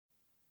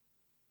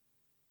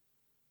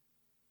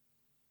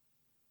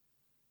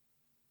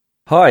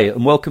Hi,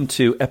 and welcome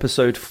to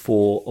episode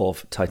 4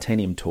 of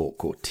Titanium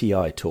Talk, or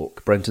TI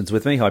Talk. Brenton's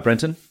with me. Hi,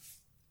 Brenton.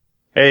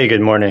 Hey, good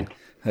morning.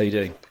 How are you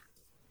doing?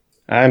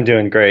 I'm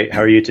doing great.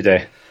 How are you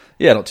today?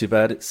 Yeah, not too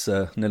bad. It's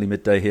nearly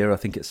midday here. I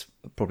think it's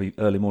probably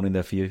early morning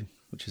there for you,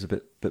 which is a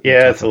bit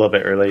Yeah, it's a little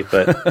bit early,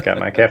 but got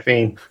my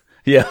caffeine.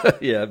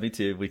 Yeah, me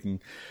too. We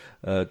can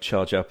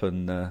charge up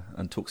and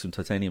talk some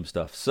titanium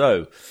stuff.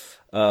 So,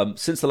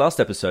 since the last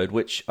episode,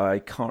 which I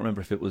can't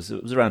remember if it was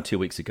around 2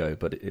 weeks ago,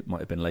 but it might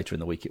have been later in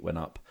the week it went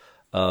up.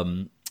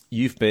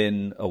 You've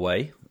been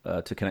away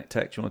to Connect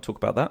Tech. Do you want to talk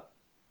about that?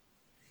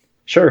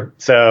 Sure.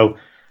 So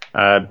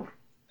I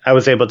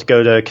was able to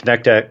go to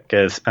Connect Tech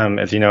as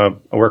you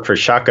know, I work for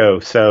Shako.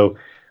 So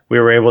we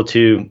were able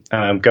to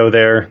go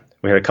there.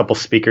 We had a couple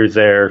speakers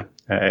there,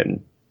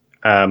 and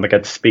I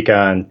got to speak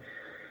on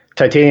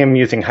Titanium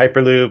using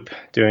Hyperloop,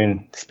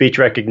 doing speech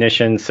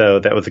recognition.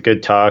 So that was a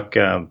good talk.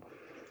 There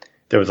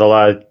was a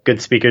lot of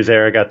good speakers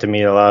there. I got to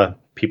meet a lot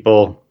of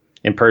people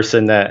in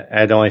person that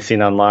I'd only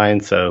seen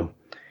online. So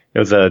it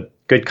was a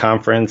good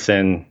conference,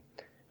 and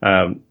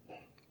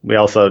we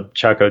also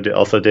Shako did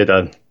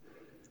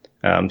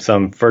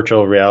some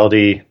virtual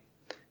reality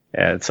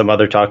and some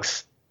other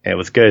talks. It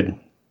was good. A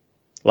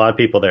lot of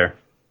people there.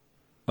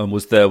 And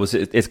was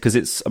it? It's because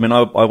it's. I mean,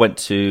 I went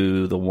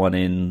to the one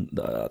in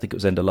I think it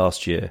was end of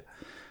last year.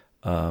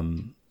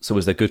 So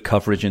was there good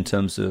coverage in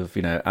terms of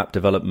app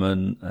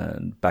development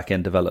and back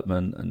end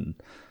development and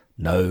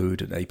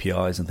Node and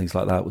APIs and things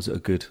like that? Was it a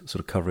good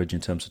sort of coverage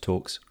in terms of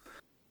talks?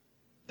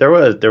 There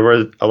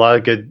were a lot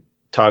of good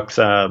talks.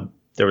 There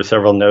were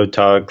several Node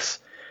talks.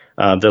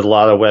 There's a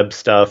lot of web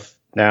stuff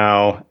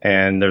now,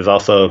 and there's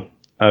also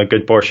a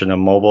good portion of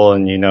mobile.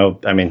 And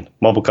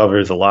mobile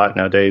covers a lot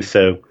nowadays.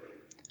 So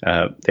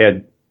they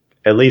had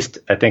at least,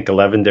 I think,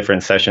 11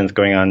 different sessions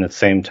going on at the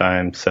same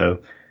time. So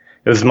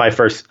it was my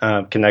first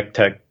Connect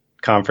Tech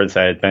conference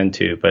I had been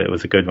to, but it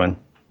was a good one.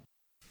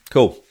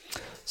 Cool.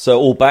 So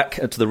all back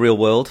to the real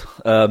world.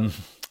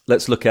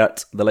 Let's look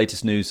at the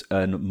latest news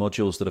and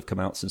modules that have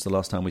come out since the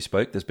last time we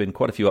spoke. There's been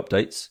quite a few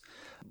updates,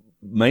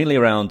 mainly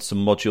around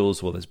some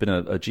modules. Well, there's been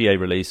a GA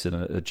release and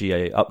a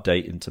GA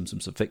update in terms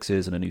of some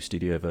fixes and a new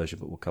studio version,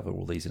 but we'll cover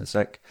all these in a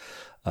sec.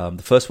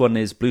 The first one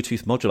is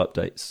Bluetooth module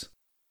updates.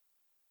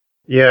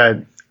 Yeah,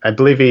 I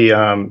believe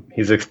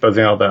he's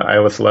exposing all the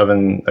iOS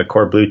 11 the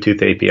core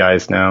Bluetooth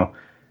APIs now.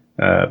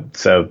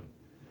 So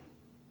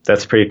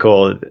that's pretty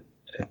cool.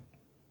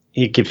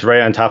 He keeps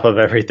right on top of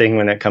everything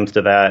when it comes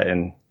to that,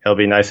 and it'll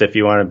be nice if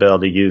you want to be able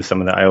to use some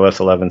of the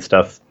iOS 11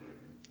 stuff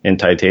in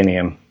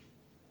Titanium.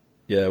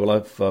 Yeah,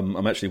 well,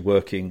 I'm actually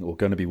working or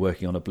going to be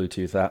working on a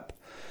Bluetooth app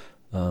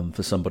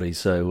for somebody,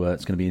 so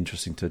it's going to be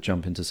interesting to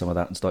jump into some of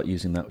that and start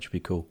using that, which would be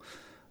cool.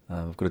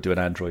 I've got to do an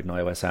Android and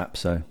iOS app,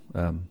 so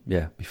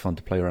it'd be fun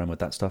to play around with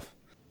that stuff.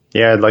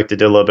 Yeah, I'd like to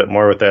do a little bit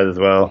more with that as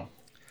well.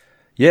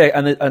 Yeah,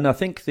 and I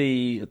think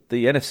the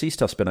NFC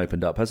stuff's been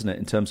opened up, hasn't it,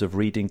 in terms of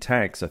reading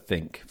tags, I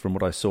think, from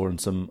what I saw in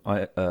some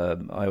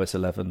iOS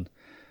 11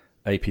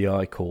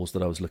 API calls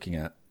that I was looking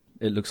at.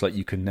 It looks like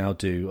you can now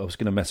I was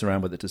going to mess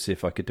around with it to see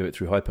if I could do it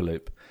through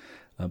Hyperloop,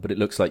 but it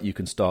looks like you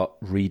can start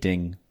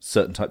reading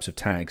certain types of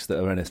tags that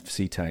are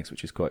NFC tags,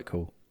 which is quite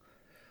cool.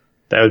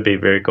 That would be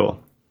very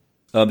cool.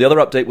 The other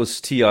update was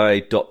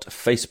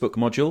TI.Facebook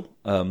module.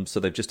 So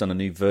they've just done a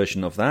new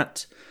version of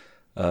that,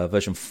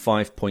 version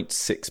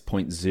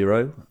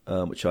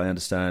 5.6.0, which I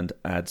understand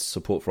adds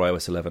support for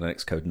iOS 11 and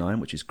Xcode 9,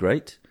 which is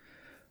great.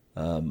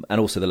 And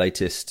also the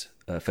latest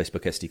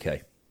Facebook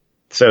SDK.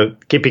 So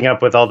keeping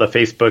up with all the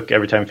Facebook,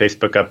 every time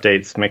Facebook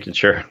updates, making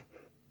sure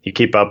you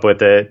keep up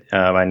with it.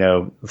 I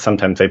know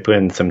sometimes they put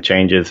in some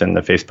changes in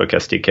the Facebook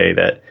SDK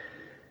that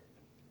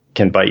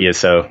can bite you.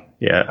 So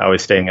yeah,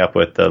 always staying up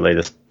with the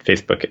latest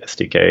Facebook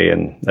SDK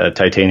and the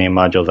Titanium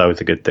module is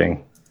always a good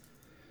thing.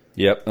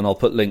 Yep, and we'll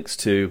put links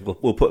to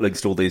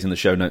all these in the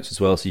show notes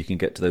as well, so you can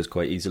get to those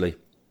quite easily.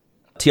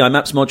 TI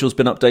Maps module's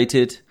been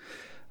updated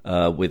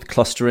with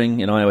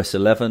clustering in iOS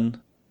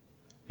 11.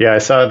 Yeah, I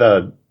saw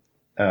the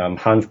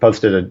Hans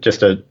posted a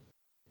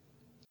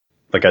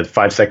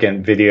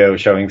 5-second video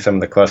showing some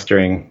of the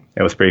clustering.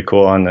 It was pretty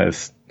cool on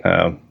this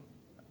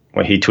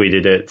when he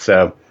tweeted it.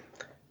 So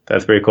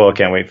that's pretty cool. I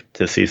can't wait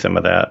to see some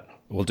of that.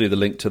 We'll do the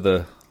link to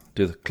the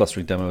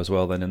clustering demo as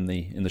well then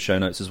in the show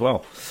notes as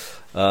well.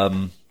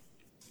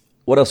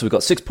 What else have we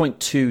got?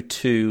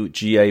 6.22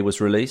 GA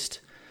was released.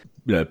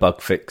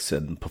 Bug fix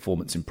and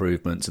performance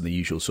improvements and the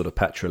usual sort of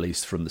patch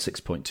release from the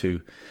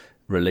 6.2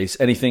 release.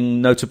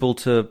 Anything notable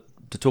to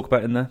talk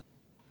about in there?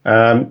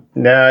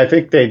 No, I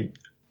think they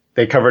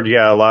covered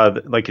a lot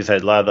of, like you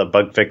said, a lot of the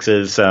bug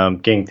fixes,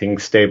 getting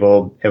things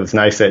stable. It was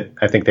nice that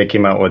I think they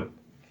came out with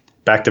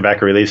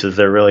back-to-back releases.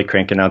 They're really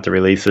cranking out the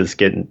releases,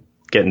 getting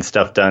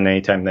stuff done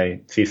anytime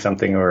they see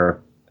something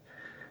or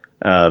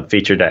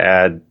feature to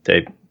add.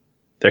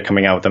 They're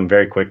coming out with them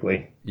very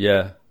quickly.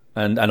 Yeah,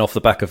 and off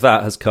the back of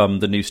that has come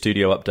the new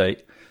Studio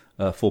update,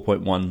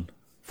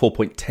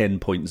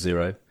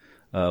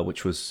 4.10.0,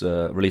 which was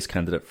a release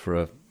candidate for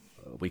a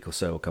week or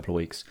so, a couple of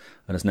weeks,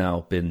 and has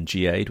now been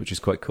GA'd, which is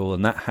quite cool.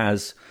 And that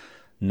has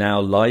now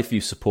live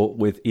view support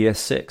with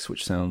ES6,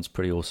 which sounds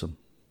pretty awesome.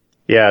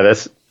 Yeah,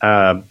 that's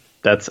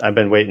I've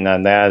been waiting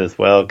on that as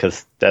well,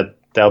 because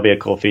that'll be a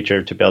cool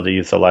feature to be able to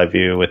use the live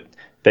view with.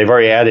 They've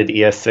already added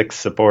ES6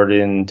 support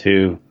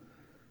into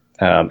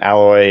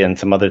Alloy and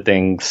some other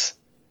things.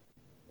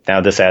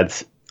 Now this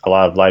adds a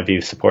lot of live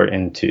view support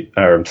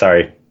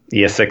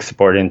ES6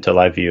 support into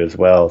live view as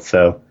well.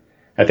 So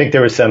I think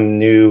there were some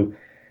new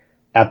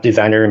app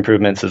designer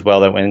improvements as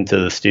well that went into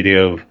the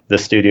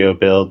studio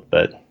build,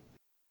 but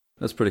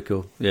that's pretty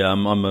cool. Yeah,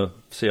 I'm a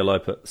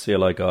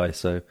CLI guy,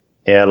 so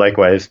yeah,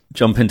 likewise.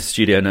 Jump into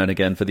Studio now and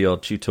again for the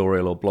odd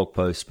tutorial or blog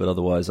post, but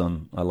otherwise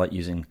I'm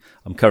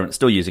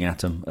still using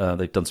Atom.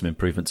 They've done some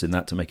improvements in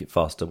that to make it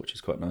faster, which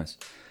is quite nice.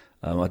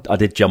 I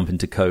did jump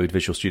into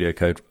Visual Studio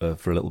Code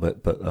for a little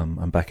bit, but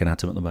I'm back in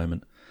Atom at the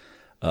moment.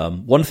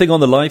 One thing on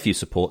the live view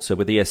support, so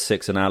with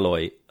ES6 and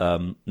Alloy,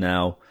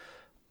 now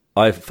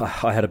I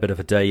had a bit of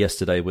a day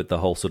yesterday with the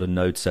whole sort of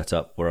node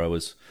setup where I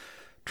was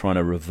trying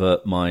to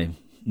revert my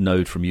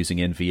node from using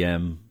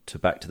NVM to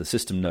back to the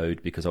system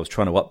node because I was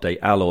trying to update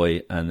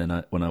Alloy, and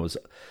then when I was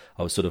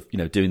sort of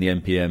doing the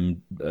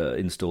npm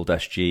install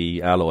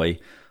 -g Alloy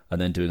and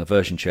then doing a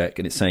version check,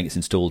 and it's saying it's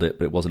installed it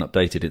but it wasn't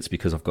updated. It's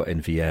because I've got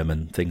NVM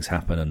and things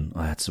happen, and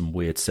I had some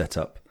weird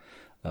setup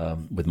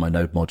with my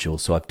node module,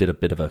 so I did a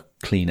bit of a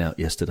clean out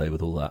yesterday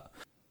with all that.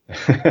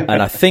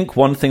 And I think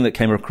one thing that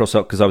came across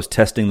up, because I was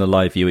testing the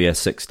live view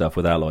ES6 stuff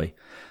with Alloy.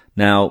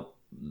 Now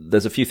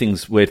there's a few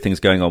weird things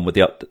going on with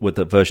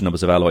the version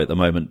numbers of Alloy at the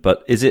moment,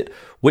 but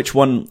which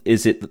one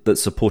is it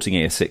that's supporting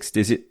ES6?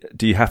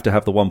 Do you have to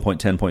have the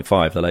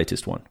 1.10.5, the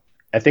latest one?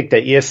 I think the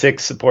ES6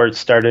 support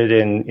started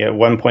in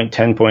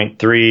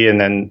 1.10.3,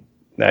 and then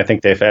I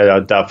think they've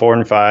added .4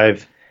 and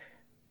 5.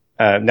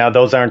 Now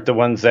those aren't the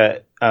ones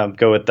that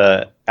go with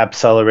the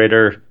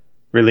Appcelerator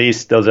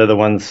release. Those are the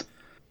ones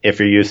if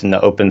you're using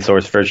the open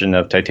source version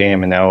of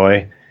Titanium and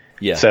Alloy.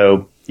 Yeah.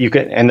 So you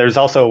can, and there's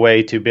also a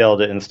way to be able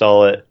to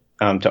install it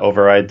to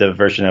override the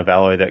version of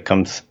Alloy that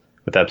comes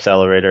with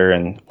Appcelerator,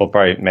 and we'll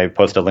probably maybe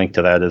post a link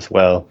to that as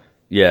well.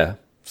 Yeah.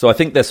 So I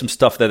think there's some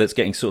stuff there that's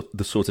getting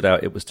sorted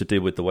out. It was to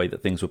do with the way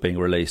that things were being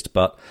released,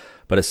 but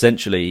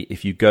essentially,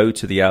 if you go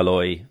to the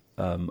Alloy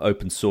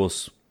open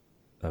source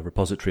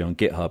repository on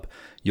GitHub,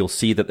 you'll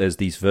see that there's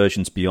these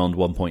versions beyond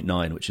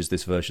 1.9, which is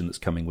this version that's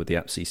coming with the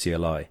AppC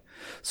CLI.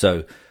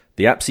 So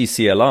the AppC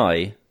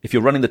CLI, if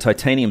you're running the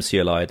Titanium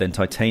CLI, then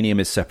Titanium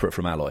is separate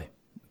from Alloy.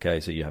 Okay,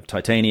 so you have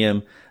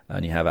Titanium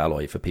and you have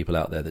Alloy for people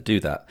out there that do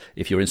that.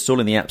 If you're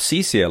installing the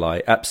AppC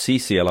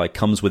CLI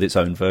comes with its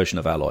own version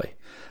of Alloy.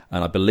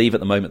 And I believe at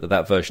the moment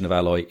that version of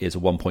Alloy is a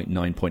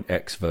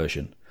 1.9.x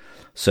version.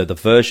 So the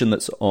version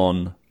that's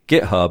on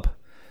GitHub,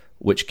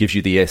 which gives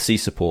you the ESC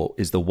support,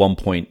 is the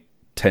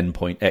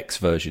 1.10.x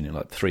version,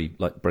 like 3,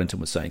 like Brenton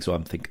was saying. So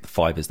I'm thinking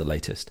 5 is the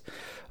latest.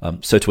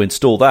 So to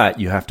install that,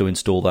 you have to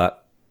install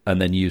that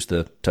and then use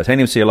the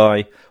Titanium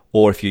CLI,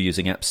 or if you're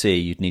using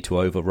AppC, you'd need to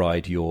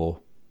override your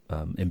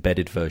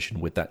embedded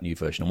version with that new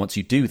version. And once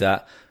you do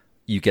that,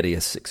 you get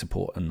ES6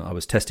 support. And I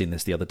was testing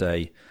this the other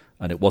day,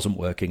 and it wasn't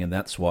working, and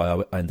that's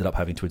why I ended up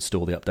having to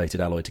install the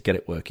updated Alloy to get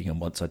it working.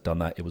 And once I'd done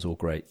that, it was all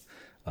great.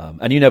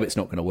 And it's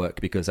not going to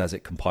work, because as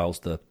it compiles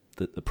the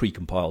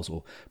pre-compiles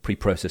or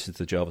pre-processes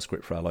the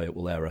JavaScript for Alloy, it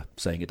will error,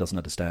 saying it doesn't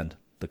understand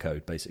the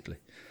code, basically,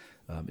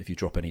 if you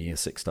drop any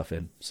ES6 stuff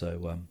in.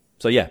 So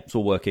yeah, it's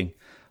all working.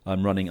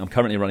 I'm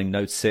currently running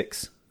Node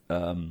 6.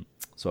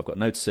 So I've got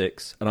Node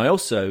 6. And I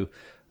also,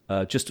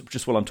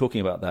 just while I'm talking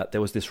about that,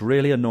 there was this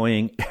really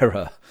annoying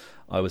error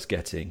I was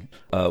getting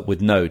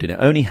with Node, and it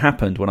only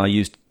happened when I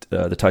used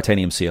the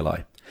Titanium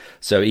CLI.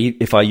 So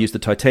if I used the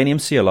Titanium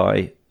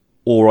CLI,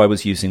 or I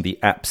was using the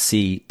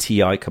appc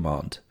ti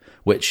command,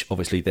 which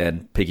obviously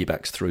then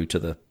piggybacks through to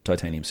the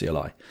Titanium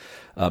CLI.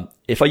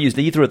 If I used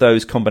either of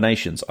those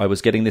combinations, I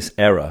was getting this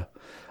error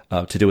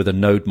to do with a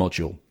node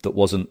module that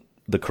wasn't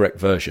the correct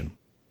version.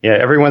 Yeah,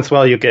 every once in a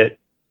while you get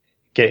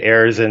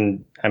errors,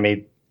 and I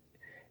mean,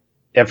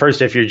 at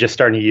first, if you're just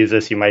starting to use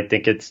this, you might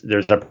think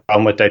there's a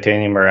problem with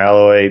Titanium or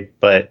Alloy,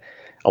 but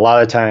a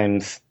lot of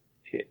times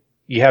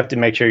you have to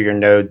make sure your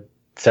node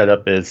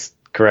setup is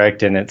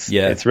correct, and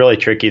it's really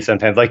tricky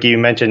sometimes. Like you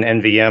mentioned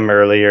NVM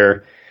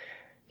earlier.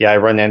 Yeah, I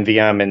run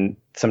NVM, and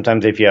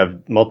sometimes if you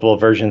have multiple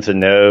versions of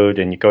Node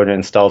and you go to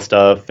install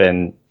stuff,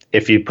 and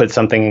if you put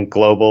something in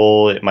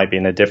global, it might be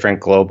in a different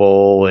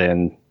global,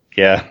 and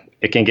yeah,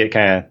 it can get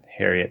kind of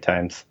hairy at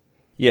times.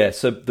 Yeah,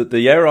 so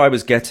the error I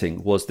was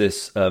getting was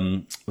this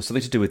was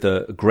something to do with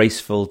a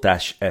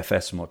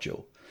graceful-fs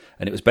module,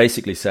 and it was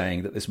basically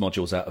saying that this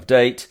module's out of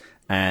date,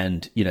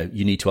 and you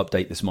need to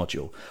update this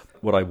module.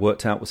 What I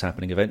worked out was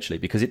happening eventually,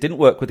 because it didn't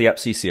work with the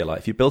AppC CLI.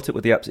 If you built it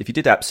with if you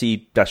did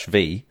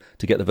appc-v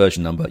to get the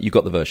version number, you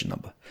got the version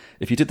number.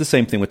 If you did the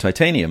same thing with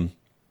Titanium,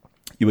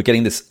 you were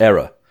getting this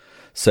error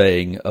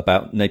saying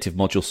about native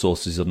module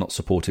sources are not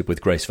supported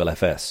with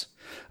graceful-fs,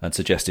 and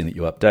suggesting that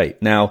you update.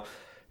 Now,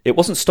 it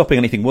wasn't stopping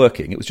anything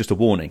working. It was just a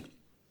warning.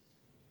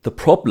 The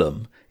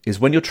problem is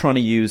when you're trying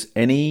to use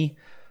any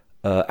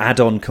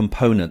add-on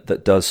component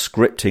that does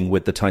scripting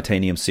with the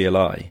Titanium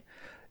CLI,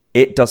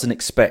 it doesn't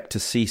expect to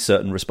see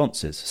certain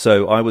responses.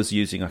 So I was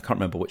using, I can't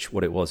remember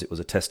what it was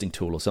a testing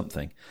tool or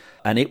something.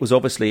 And it was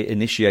obviously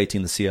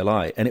initiating the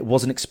CLI, and it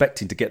wasn't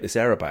expecting to get this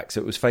error back. So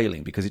it was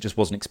failing because it just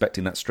wasn't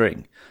expecting that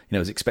string. It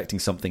was expecting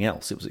something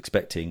else. It was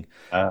expecting,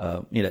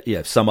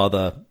 some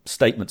other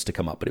statements to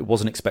come up, but it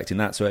wasn't expecting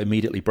that. So it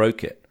immediately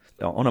broke it.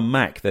 On a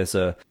Mac, there's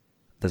a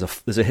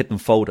hidden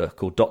folder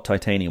called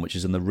 .titanium, which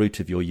is in the root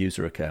of your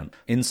user account.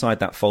 Inside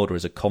that folder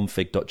is a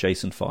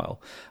config.json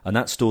file, and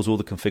that stores all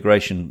the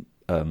configuration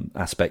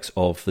aspects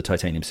of the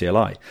Titanium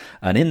CLI.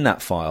 And in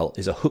that file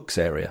is a hooks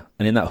area.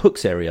 And in that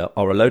hooks area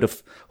are a load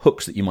of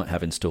hooks that you might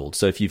have installed.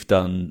 So if you're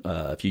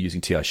using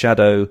TI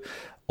Shadow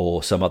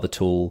or some other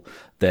tool,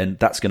 then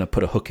that's going to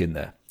put a hook in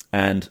there.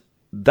 And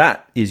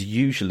that is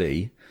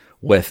usually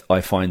where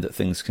I find that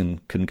things can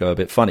go a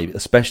bit funny,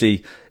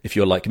 especially if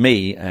you're like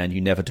me and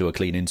you never do a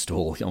clean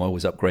install. I'm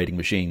always upgrading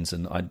machines,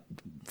 and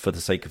for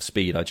the sake of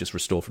speed, I just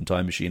restore from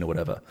Time Machine or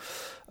whatever.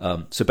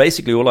 So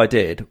basically all I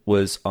did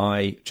was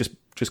I just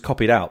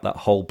copied out that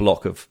whole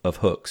block of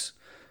hooks,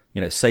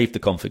 saved the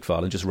config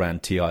file and just ran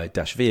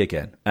ti-v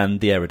again, and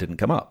the error didn't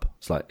come up.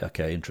 It's like,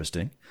 okay,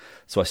 interesting.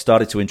 So I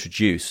started to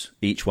introduce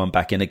each one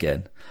back in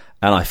again,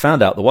 and I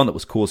found out the one that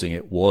was causing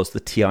it was the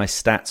TI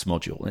stats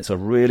module. And it's a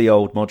really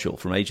old module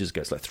from ages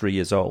ago. It's like 3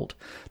 years old,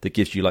 that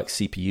gives you like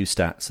CPU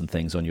stats and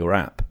things on your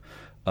app.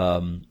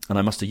 And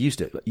I must have used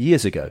it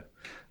years ago.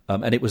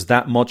 And it was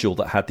that module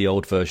that had the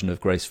old version of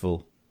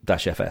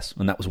Graceful-FS,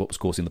 and that was what was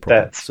causing the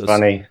problem. That's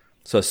funny.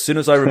 So as soon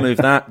as I removed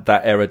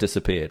that error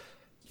disappeared.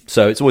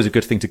 So it's always a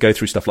good thing to go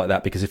through stuff like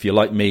that, because if you're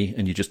like me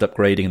and you're just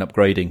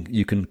upgrading,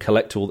 you can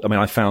collect all. I mean,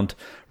 I found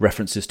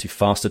references to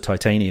Faster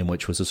Titanium,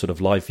 which was a sort of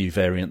live view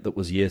variant that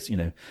was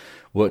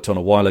worked on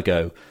a while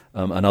ago,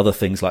 and other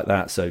things like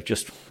that. So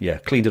just,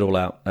 cleaned it all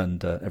out,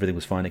 and everything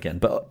was fine again.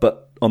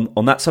 But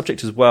on that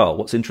subject as well,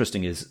 what's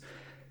interesting is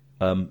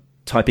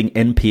typing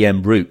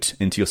npm root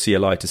into your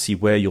CLI to see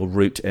where your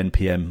root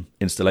npm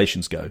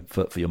installations go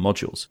for your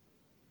modules.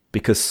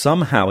 Because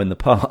somehow in the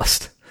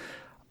past,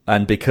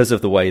 and because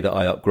of the way that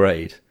I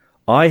upgrade,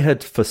 I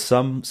had, for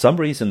some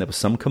reason, there was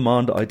some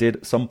command I did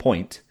at some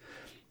point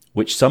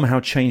which somehow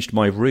changed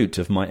my root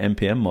of my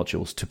npm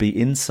modules to be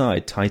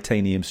inside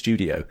Titanium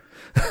Studio.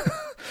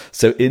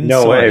 So inside,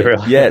 no way,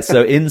 really?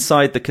 So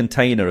inside the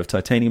container of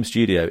Titanium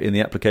Studio in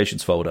the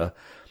applications folder,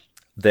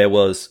 there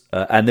was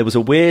a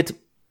weird.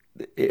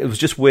 It was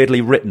just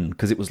weirdly written,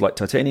 because it was like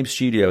Titanium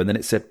Studio and then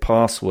it said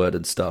password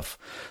and stuff.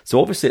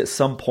 So obviously at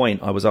some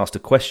point I was asked a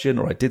question,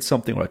 or I did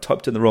something, or I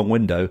typed in the wrong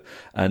window,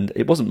 and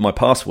it wasn't my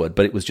password,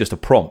 but it was just a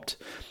prompt.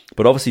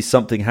 But obviously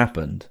something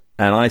happened,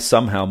 and I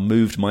somehow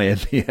moved my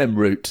npm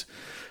root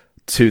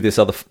to this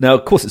other. Now,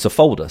 of course, it's a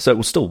folder, so it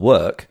will still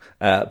work,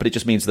 but it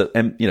just means that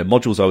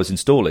modules I was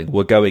installing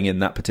were going in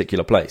that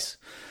particular place.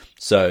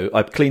 So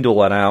I cleaned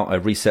all that out. I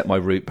reset my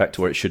root back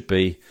to where it should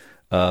be.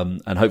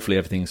 And hopefully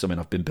everything's,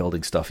 I've been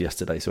building stuff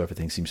yesterday, so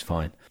everything seems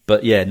fine.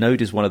 But yeah,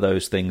 Node is one of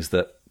those things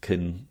that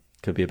could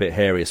be a bit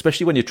hairy,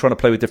 especially when you're trying to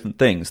play with different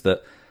things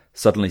that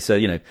suddenly say,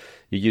 you're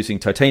using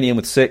Titanium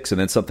with 6,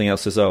 and then something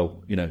else says,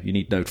 you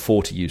need Node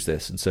 4 to use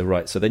this. And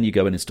so, so then you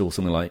go and install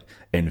something like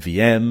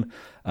NVM,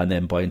 and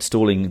then by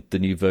installing the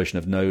new version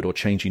of Node or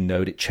changing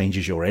Node, it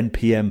changes your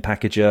NPM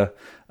packager,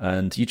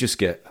 and you just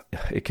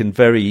it can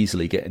very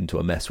easily get into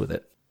a mess with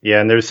it.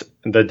 Yeah, and there's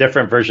the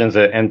different versions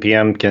of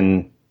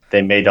NPM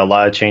they made a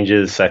lot of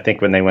changes, I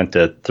think, when they went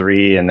to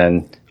 3 and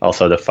then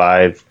also to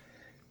 5.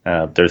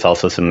 There's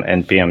also some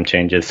NPM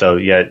changes. So,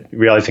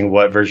 realizing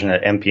what version of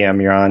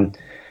NPM you're on.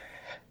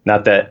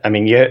 Not that,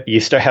 you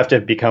still have to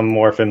become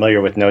more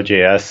familiar with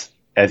Node.js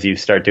as you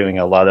start doing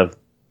a lot of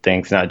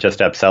things, not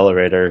just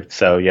Accelerator.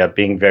 So,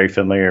 being very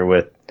familiar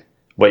with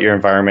what your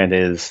environment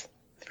is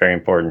very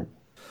important.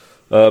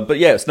 But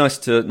yeah, it's nice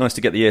to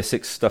get the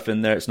ES6 stuff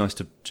in there. It's nice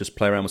to just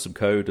play around with some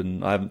code,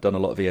 and I haven't done a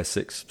lot of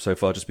ES6 so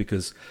far, just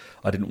because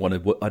I didn't want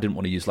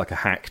to use like a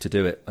hack to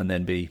do it and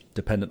then be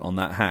dependent on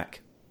that hack.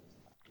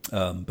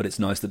 But it's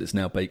nice that it's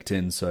now baked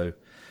in, so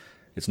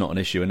it's not an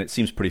issue, and it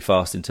seems pretty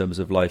fast in terms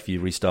of live view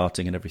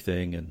restarting and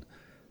everything. And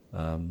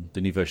the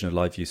new version of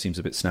live view seems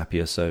a bit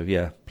snappier, so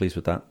yeah, pleased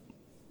with that.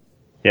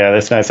 Yeah,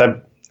 that's nice.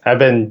 I've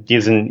been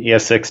using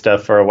ES6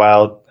 stuff for a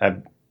while.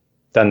 I've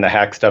done the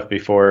hack stuff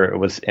before it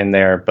was in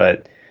there,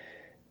 but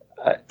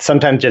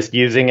sometimes just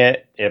using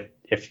it,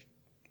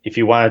 if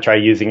you want to try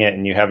using it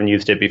and you haven't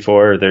used it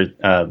before,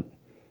 the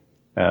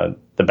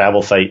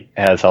Babel site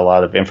has a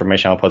lot of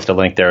information. I'll post a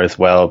link there as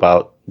well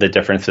about the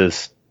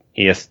differences,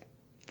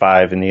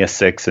 ES5 and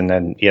ES6, and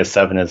then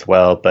ES7 as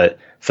well. But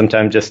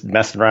sometimes just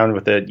messing around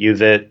with it, use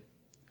it,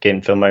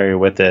 getting familiar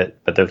with it,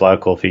 but there's a lot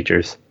of cool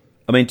features.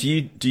 Do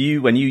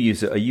you when you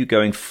use it, are you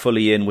going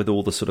fully in with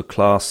all the sort of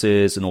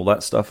classes and all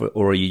that stuff,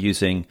 or are you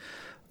using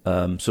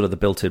sort of the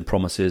built-in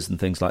promises and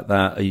things like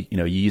that? Are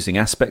you using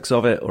aspects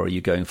of it, or are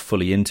you going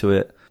fully into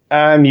it?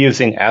 I'm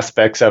using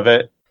aspects of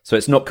it. So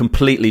it's not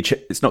completely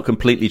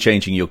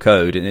changing your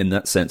code in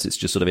that sense. It's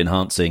just sort of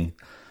enhancing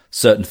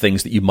certain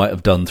things that you might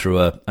have done through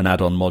an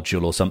add-on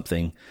module or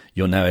something.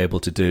 You're now able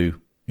to do,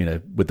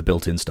 with the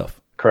built-in stuff.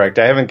 Correct.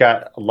 I haven't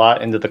got a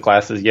lot into the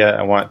classes yet.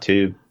 I want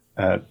to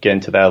get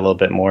into that a little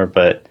bit more.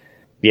 But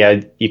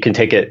yeah, you can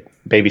take it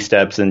baby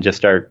steps and just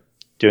start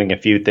doing a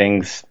few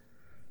things,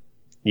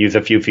 use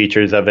a few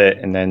features of it,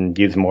 and then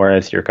use more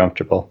as you're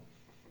comfortable.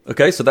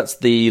 Okay, so that's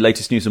the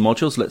latest news and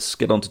modules. Let's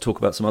get on to talk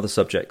about some other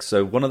subjects.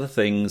 So one of the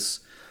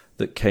things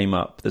that came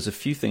up, there's a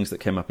few things that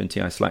came up in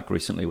TI Slack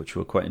recently which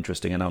were quite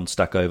interesting and on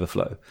Stack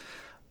Overflow.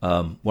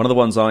 One of the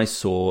ones I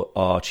saw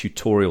are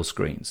tutorial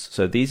screens.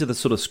 So these are the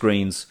sort of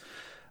screens,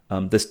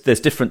 there's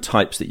different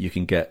types that you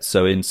can get.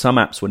 So in some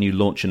apps, when you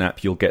launch an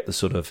app, you'll get the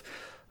sort of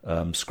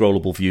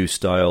scrollable view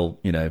style,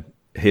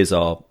 here's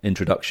our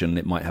introduction.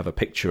 It might have a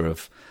picture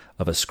of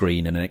a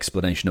screen and an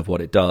explanation of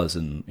what it does.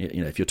 And,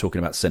 if you're talking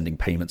about sending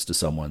payments to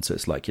someone, so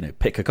it's like,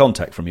 pick a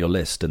contact from your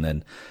list and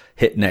then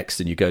hit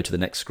next and you go to the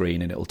next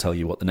screen and it will tell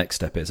you what the next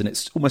step is. And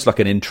it's almost like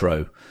an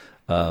intro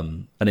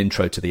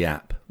to the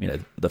app,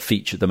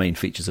 the main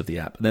features of the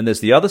app. And then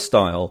there's the other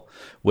style,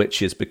 which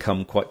has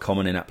become quite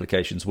common in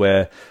applications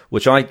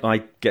which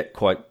I get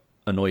quite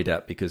annoyed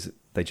at because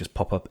they just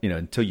pop up,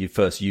 until you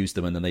first use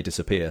them and then they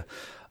disappear.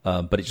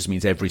 But it just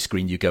means every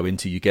screen you go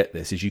into, you get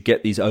this. Is you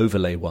get these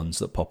overlay ones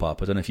that pop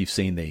up. I don't know if you've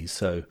seen these.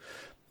 So,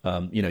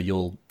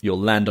 you'll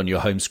land on your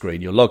home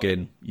screen, you'll log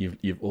in,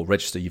 or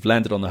register. You've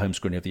landed on the home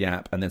screen of the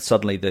app, and then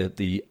suddenly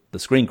the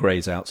screen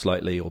grays out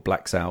slightly or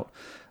blacks out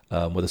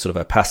with a sort of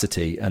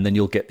opacity, and then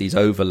you'll get these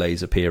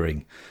overlays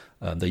appearing.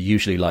 They're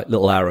usually like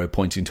little arrow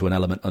pointing to an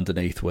element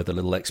underneath with a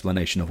little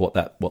explanation of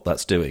what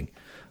that's doing.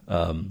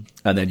 And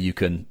then you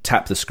can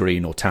tap the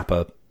screen or tap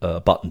a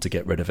button to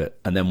get rid of it.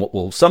 And then what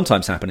will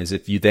sometimes happen is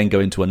if you then go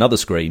into another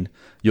screen,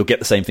 you'll get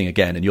the same thing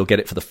again, and you'll get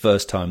it for the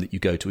first time that you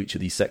go to each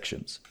of these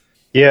sections.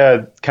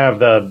 Yeah, kind of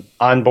the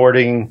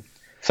onboarding.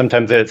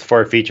 Sometimes it's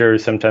for a feature,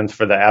 sometimes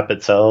for the app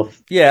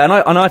itself. Yeah,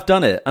 and I've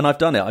done it. I've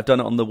done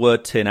it on the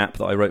Word Tin app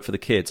that I wrote for the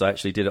kids. I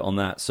actually did it on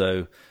that.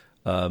 So,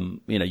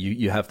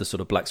 you have the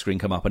sort of black screen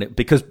come up, and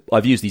because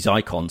I've used these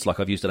icons, like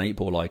I've used an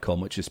 8-ball icon,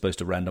 which is supposed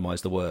to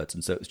randomize the words,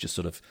 and so it's just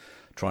sort of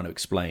trying to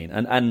explain.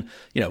 And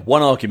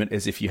one argument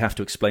is if you have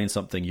to explain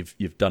something,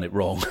 you've done it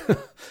wrong.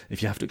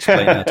 If you have to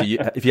explain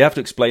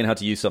how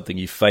to use something,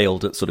 you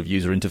failed at sort of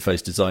user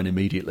interface design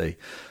immediately.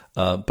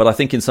 But I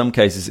think in some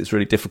cases it's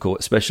really difficult,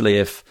 especially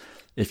if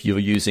you're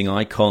using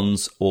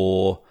icons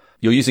or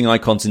you're using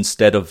icons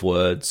instead of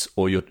words,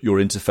 or your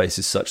interface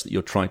is such that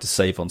you're trying to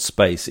save on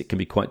space. It can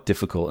be quite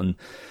difficult. And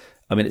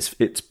I mean,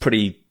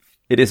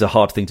 it is a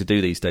hard thing to do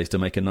these days, to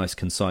make a nice,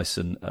 concise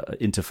and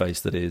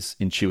interface that is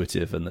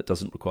intuitive and that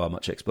doesn't require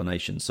much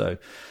explanation. So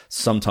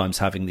sometimes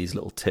having these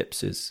little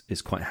tips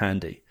is quite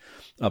handy.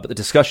 But the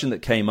discussion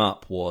that came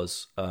up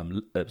was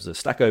it was a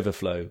Stack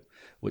Overflow,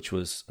 which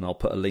was, and I'll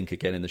put a link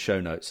again in the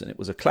show notes, and it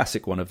was a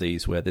classic one of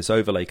these where this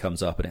overlay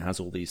comes up and it has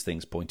all these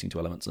things pointing to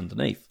elements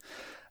underneath.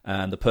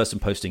 And the person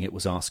posting it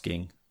was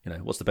asking,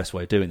 what's the best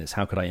way of doing this?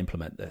 How could I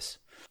implement this?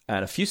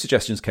 And a few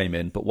suggestions came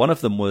in, but one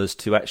of them was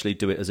to actually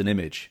do it as an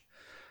image,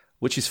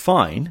 which is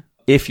fine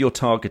if you're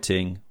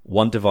targeting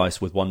one device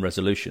with one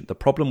resolution. The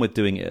problem with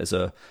doing it as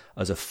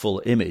a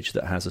full image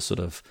that has a sort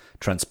of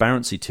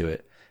transparency to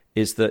it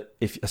is that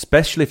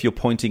especially if you're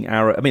pointing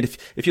arrow, I mean,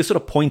 if you're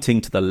sort of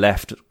pointing to the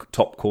left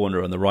top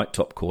corner and the right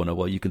top corner,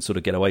 well, you can sort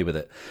of get away with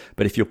it.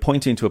 But if you're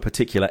pointing to a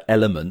particular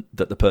element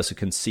that the person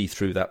can see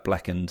through that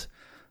blackened,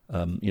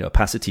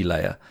 opacity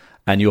layer,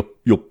 and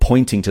you're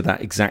pointing to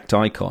that exact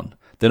icon,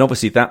 then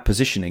obviously that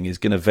positioning is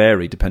going to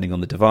vary depending on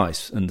the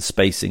device and the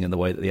spacing and the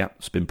way that the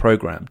app's been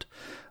programmed.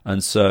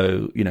 And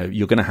so,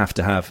 you're going to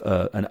have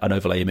an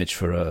overlay image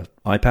for an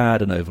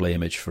iPad, an overlay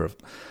image for a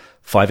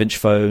 5-inch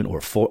phone, or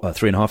a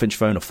 3.5-inch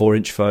phone, a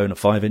 4-inch phone, a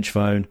 5-inch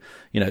phone.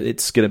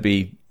 It's going to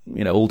be,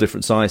 all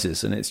different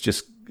sizes, and it's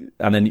just,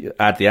 and then you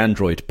add the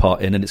Android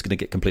part in and it's going to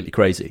get completely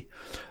crazy.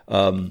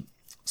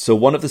 So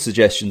one of the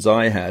suggestions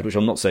I had, which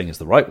I'm not saying is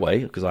the right way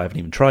because I haven't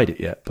even tried it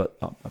yet, but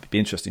it'd be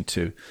interesting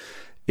too,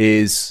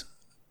 is,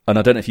 and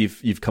I don't know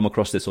if you've come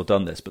across this or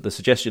done this, but the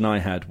suggestion I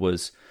had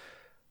was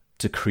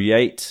to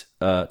create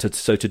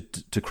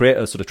to create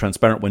a sort of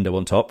transparent window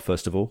on top,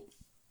 first of all.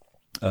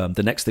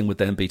 The next thing would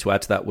then be to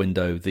add to that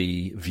window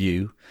the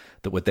view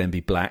that would then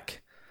be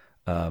black,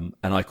 and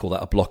I call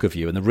that a blocker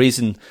view. And the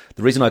reason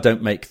I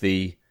don't make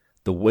the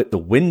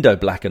window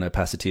black and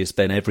opacity is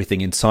then everything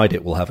inside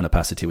it will have an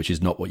opacity, which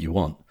is not what you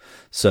want.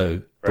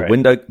 So the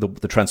window,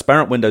 the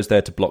transparent window is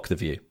there to block the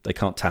view. They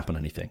can't tap on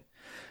anything.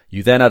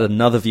 You then add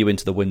another view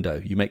into the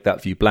window. You make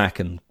that view black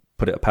and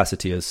put it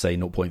opacity as, say,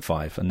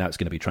 0.5, and now it's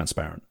going to be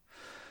transparent.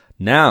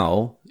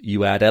 Now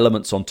you add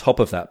elements on top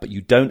of that, but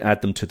you don't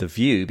add them to the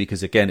view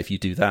because, again, if you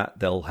do that,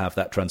 they'll have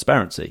that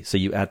transparency. So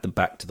you add them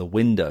back to the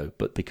window,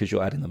 but because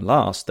you're adding them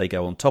last, they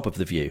go on top of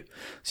the view.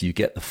 So you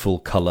get the full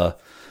color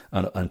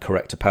and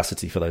correct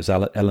opacity for those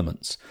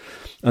elements.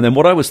 And then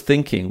what I was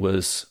thinking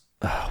was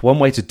one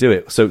way to do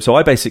it. So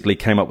I basically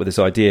came up with this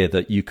idea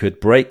that you could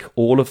break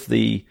all of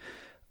the,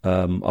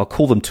 I'll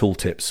call them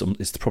tooltips.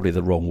 It's probably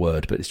the wrong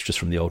word, but it's just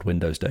from the old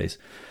Windows days.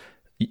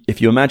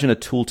 If you imagine a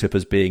tooltip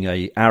as being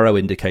a arrow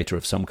indicator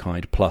of some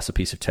kind plus a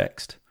piece of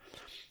text.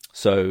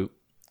 So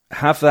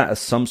have that as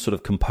some sort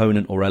of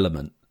component or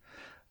element.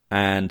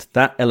 And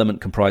that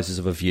element comprises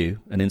of a view,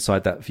 and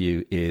inside that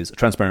view is a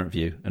transparent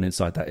view, and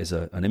inside that is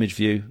an image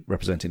view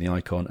representing the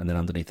icon, and then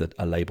underneath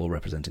a label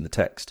representing the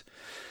text.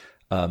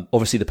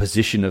 Obviously, the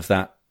position of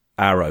that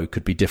arrow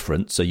could be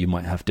different, so you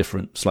might have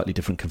slightly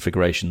different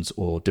configurations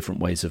or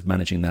different ways of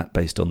managing that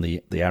based on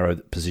the arrow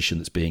position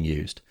that's being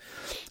used.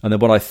 And then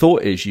what I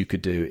thought is you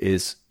could do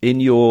is in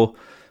your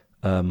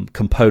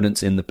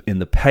components in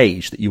the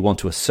page that you want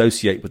to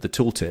associate with the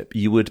tooltip,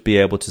 you would be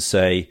able to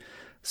say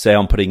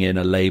I'm putting in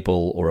a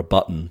label or a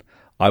button,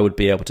 I would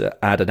be able to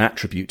add an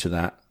attribute to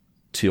that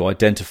to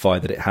identify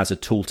that it has a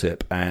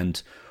tooltip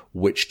and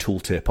which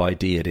tooltip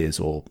ID it is,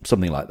 or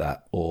something like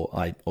that.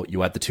 Or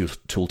you add the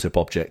tooltip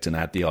object and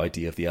add the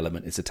ID of the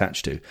element it's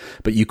attached to.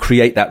 But you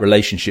create that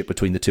relationship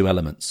between the two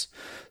elements.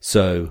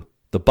 So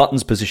the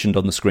button's positioned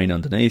on the screen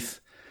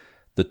underneath.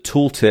 The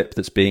tooltip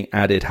that's being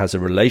added has a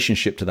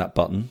relationship to that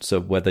button. So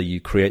whether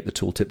you create the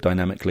tooltip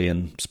dynamically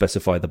and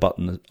specify the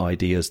button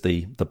ID as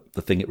the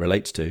thing it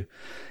relates to,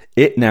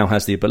 it now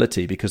has the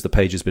ability, because the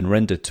page has been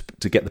rendered,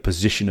 to get the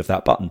position of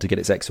that button, to get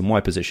its X and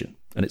Y position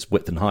and its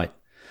width and height.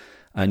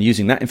 And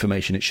using that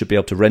information, it should be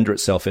able to render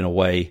itself in a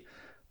way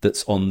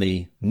that's on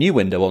the new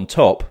window on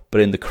top,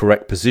 but in the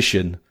correct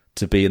position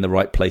to be in the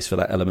right place for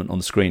that element on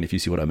the screen, if you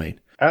see what I mean.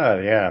 Oh,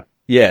 yeah.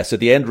 Yeah, so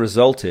the end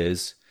result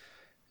is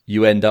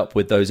you end up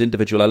with those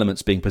individual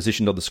elements being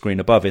positioned on the screen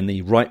above in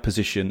the right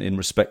position in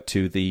respect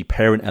to the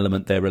parent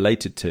element they're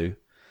related to,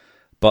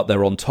 but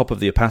they're on top of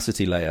the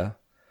opacity layer,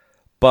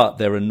 but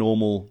they're a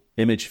normal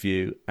image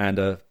view and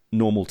a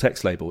normal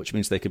text label, which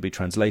means they can be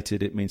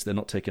translated. It means they're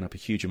not taking up a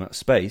huge amount of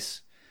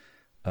space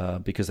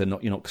because you're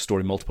not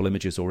storing multiple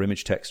images or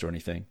image text or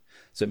anything.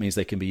 So it means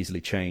they can be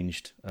easily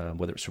changed,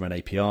 whether it's from an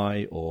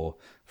API or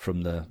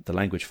from the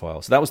language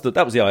file. So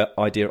that was the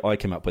idea I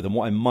came up with. And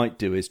what I might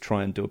do is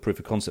try and do a proof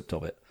of concept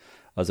of it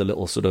as a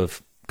little sort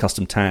of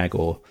custom tag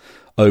or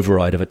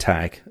override of a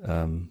tag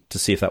to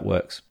see if that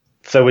works.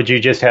 So would you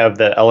just have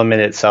the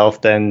element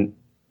itself then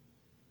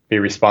be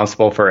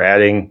responsible for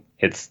adding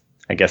its,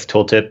 I guess,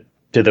 tooltip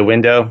to the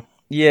window?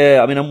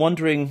 Yeah, I mean, I'm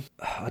wondering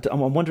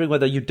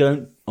whether you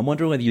don't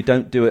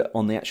do it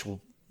on the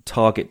actual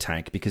target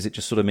tag, because it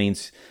just sort of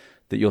means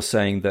that you're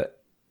saying that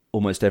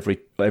almost every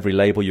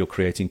label you're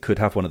creating could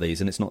have one of these,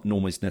 and it's not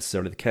normally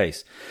necessarily the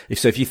case.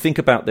 If you think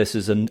about this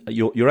as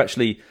you're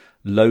actually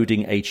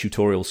loading a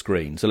tutorial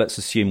screen. So let's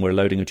assume we're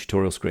loading a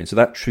tutorial screen. So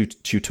that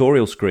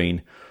tutorial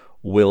screen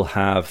will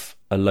have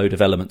a load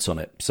of elements on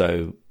it.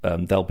 So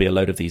there'll be a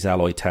load of these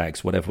alloy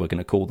tags, whatever we're going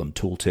to call them,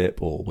 tooltip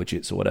or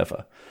widgets or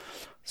whatever.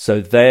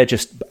 So they're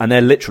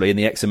literally in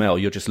the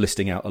XML, you're just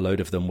listing out a load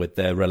of them with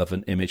their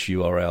relevant image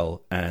URL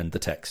and the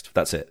text.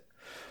 That's it.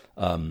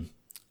 And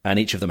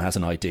each of them has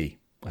an ID,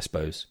 I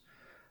suppose.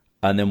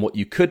 And then what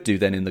you could do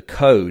then in the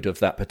code of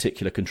that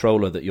particular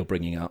controller that you're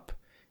bringing up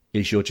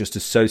is you're just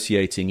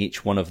associating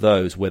each one of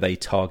those with a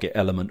target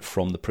element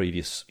from the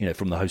previous,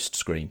 from the host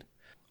screen.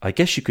 I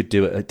guess you could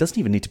do it. It doesn't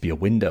even need to be a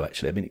window,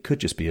 actually. I mean, it could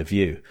just be a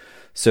view.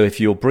 So if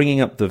you're bringing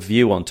up the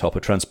view on top, a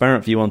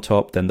transparent view on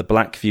top, then the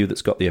black view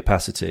that's got the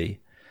opacity,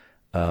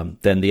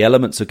 then the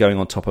elements are going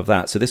on top of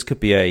that. So this could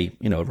be a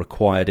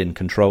required in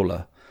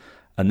controller.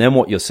 And then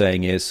what you're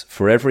saying is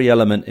for every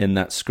element in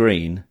that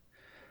screen,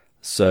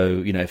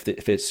 so,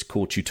 if it's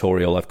called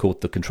tutorial, I've called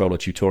the controller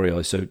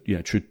tutorial. So,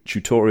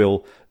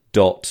 tutorial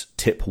dot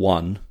tip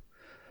one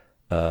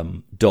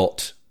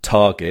dot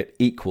target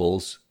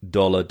equals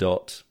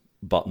 $dot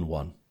button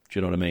one. Do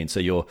you know what I mean? So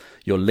you're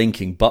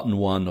linking button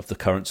one of the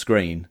current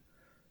screen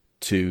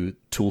to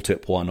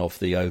tooltip one of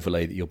the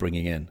overlay that you're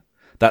bringing in.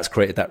 That's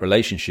created that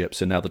relationship.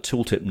 So now the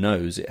tooltip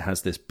knows it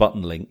has this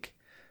button link.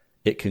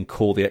 It can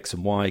call the X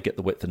and Y, get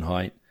the width and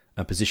height,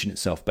 and position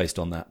itself based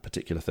on that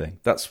particular thing.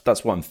 That's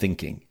what I'm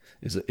thinking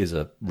is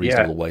a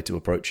reasonable way to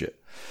approach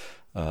it.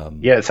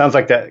 It sounds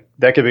like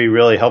that could be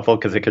really helpful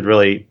because it could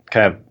really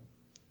kind of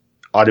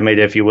automate,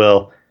 if you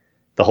will,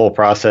 the whole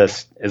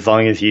process. As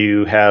long as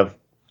you have,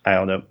 I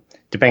don't know,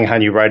 depending on how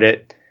you write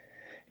it,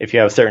 if you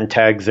have certain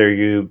tags or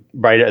you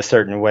write it a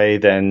certain way,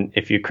 then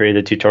if you create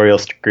a tutorial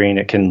screen,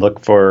 it can look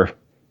for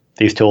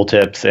these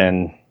tooltips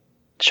and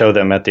show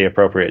them at the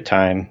appropriate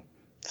time.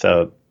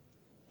 So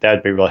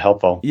that'd be really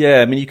helpful.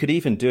 Yeah, I mean, you could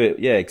even do it.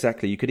 Yeah,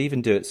 exactly. You could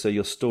even do it so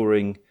you're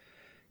storing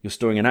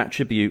an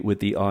attribute with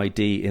the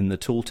ID in the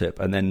tooltip,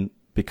 and then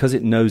because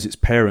it knows its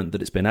parent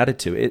that it's been added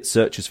to, it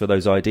searches for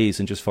those IDs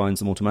and just finds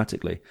them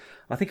automatically.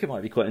 I think it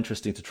might be quite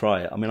interesting to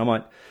try it. I mean, I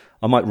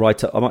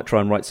might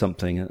try and write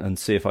something and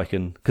see if I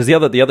can, because the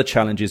other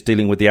challenge is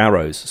dealing with the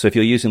arrows. So if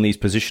you're using these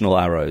positional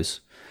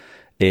arrows,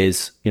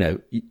 is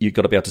you've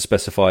got to be able to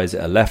specify, is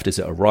it a left, is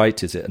it a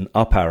right, is it an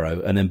up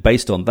arrow, and then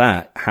based on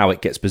that, how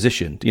it gets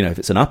positioned. If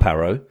it's an up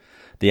arrow,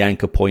 the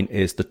anchor point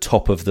is the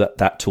top of that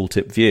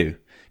tooltip view,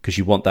 because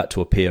you want that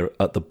to appear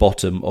at the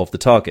bottom of the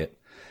target.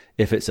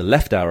 If it's a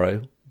left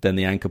arrow, then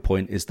the anchor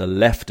point is the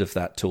left of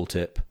that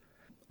tooltip,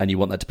 and you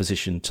want that to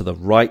position to the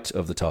right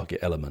of the target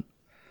element.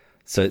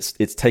 So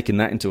it's taking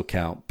that into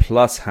account,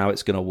 plus how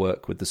it's going to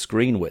work with the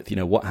screen width.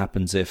 What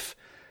happens if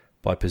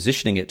by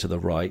positioning it to the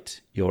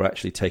right, you're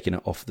actually taking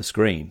it off the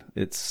screen?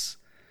 It's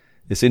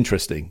It's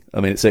interesting. I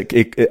mean,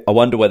 I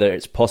wonder whether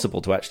it's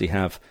possible to actually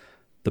have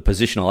the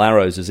positional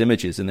arrows as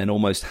images and then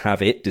almost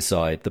have it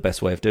decide the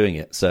best way of doing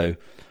it. So,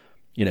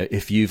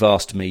 if you've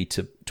asked me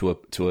to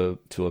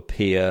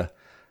appear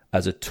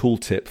as a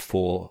tooltip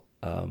for,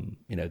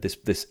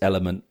 this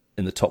element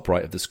in the top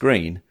right of the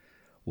screen,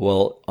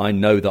 well, I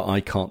know that I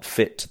can't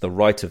fit to the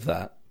right of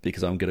that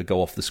because I'm going to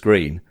go off the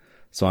screen.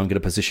 So I'm going to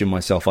position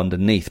myself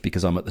underneath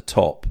because I'm at the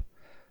top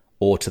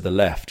or to the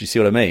left. Do you see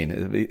what I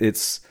mean?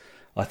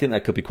 I think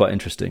that could be quite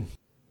interesting.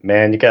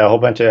 Man, you got a whole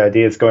bunch of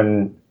ideas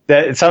going.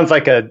 It sounds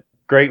like a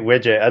great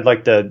widget. I'd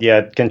like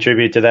to,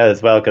 contribute to that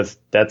as well, because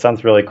that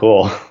sounds really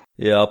cool.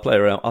 Yeah, I'll play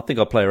around. I think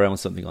I'll play around with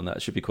something on that.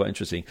 It should be quite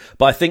interesting.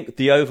 But I think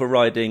the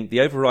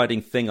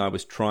overriding thing I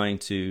was trying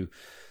to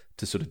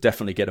sort of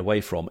definitely get away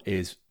from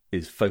is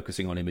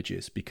focusing on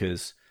images,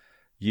 because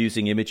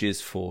using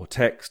images for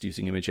text,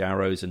 using image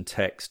arrows and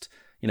text,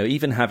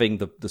 even having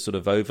the sort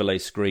of overlay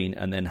screen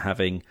and then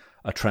having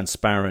a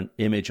transparent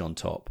image on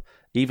top,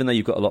 even though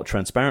you've got a lot of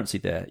transparency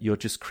there, you're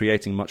just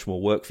creating much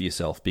more work for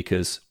yourself,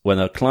 because when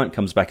a client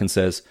comes back and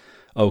says,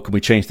 oh, can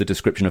we change the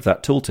description of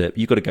that tooltip?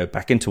 You've got to go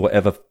back into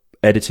whatever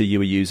editor you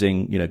were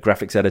using,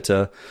 graphics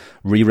editor,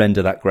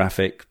 re-render that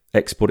graphic,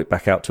 export it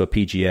back out to a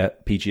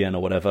PGN or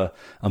whatever,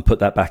 and put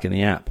that back in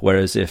the app.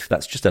 Whereas if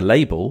that's just a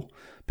label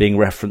being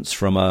referenced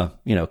from a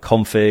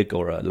config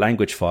or a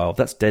language file,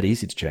 that's dead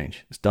easy to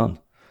change. It's done.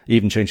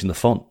 Even changing the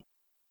font.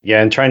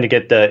 Yeah, and trying to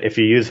get if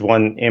you use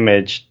one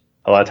image,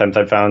 a lot of times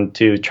I've found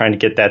too, trying to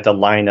get that to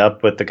line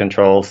up with the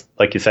controls,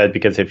 like you said,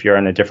 because if you're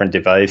on a different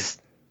device,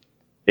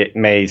 it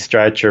may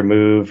stretch or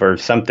move or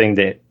something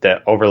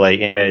that overlay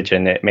image,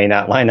 and it may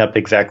not line up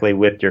exactly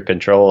with your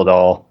control at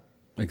all.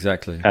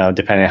 Exactly.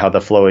 Depending on how the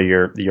flow of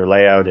your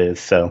layout is.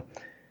 So,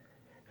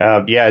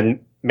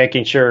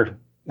 making sure,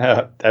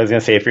 I was going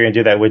to say, if you're going to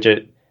do that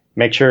widget,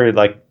 make sure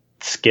like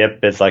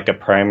skip is like a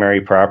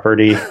primary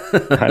property.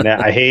 And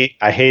I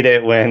hate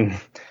it when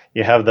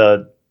you have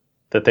the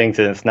things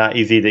and it's not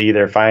easy to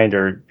either find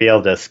or be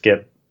able to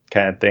skip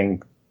kind of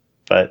thing.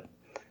 But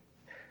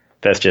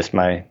that's just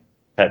my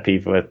pet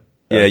peeve with.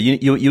 Yeah,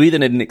 you either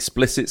need an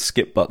explicit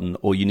skip button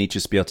or you need to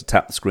just be able to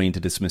tap the screen to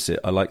dismiss it.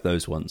 I like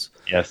those ones.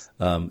 Yes.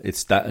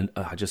 It's that, and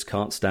I just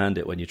can't stand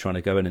it when you're trying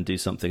to go in and do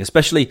something,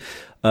 especially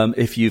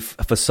if you've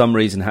for some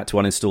reason had to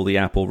uninstall the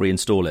app or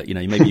reinstall it.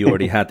 Maybe you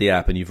already had the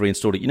app and you've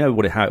reinstalled it. You know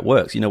how it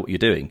works. You know what you're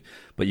doing,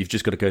 but you've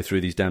just got to go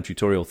through these damn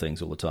tutorial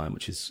things all the time,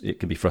 it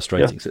can be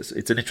frustrating. Yeah. So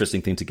it's an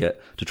interesting thing to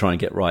try and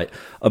get right.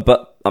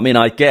 But I mean,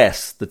 I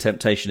guess the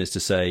temptation is to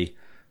say,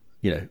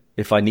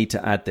 if I need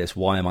to add this,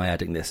 why am I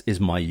adding this? Is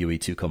my UI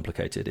too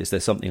complicated? Is there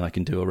something I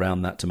can do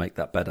around that to make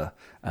that better?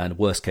 And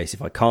worst case,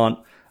 if I can't,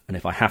 and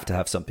if I have to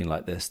have something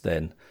like this,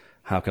 then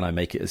how can I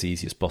make it as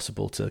easy as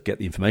possible to get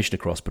the information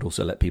across, but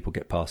also let people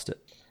get past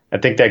it? I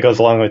think that goes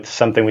along with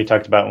something we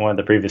talked about in one of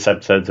the previous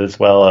episodes as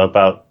well,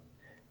 about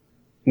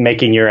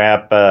making your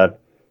app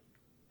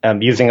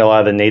using a lot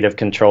of the native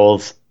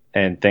controls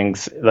and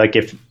things. Like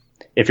if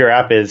your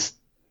app is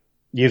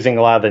using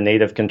a lot of the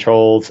native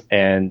controls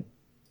and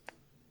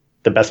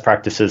the best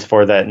practices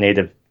for that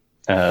native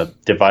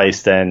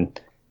device, then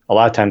a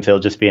lot of times it'll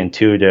just be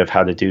intuitive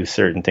how to do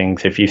certain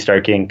things. If you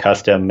start getting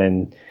custom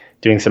and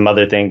doing some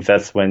other things,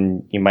 that's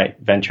when you might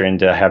venture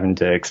into having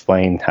to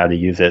explain how to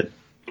use it.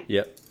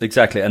 Yeah,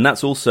 exactly. And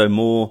that's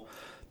also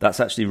that's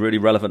actually really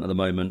relevant at the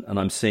moment. And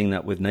I'm seeing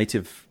that with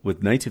native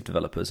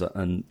developers.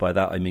 And by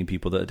that, I mean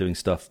people that are doing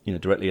stuff,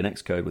 directly in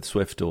Xcode with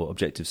Swift or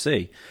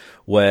Objective-C,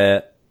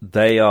 where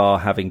they are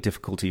having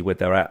difficulty with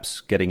their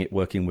apps getting it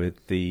working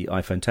with the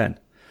iPhone X.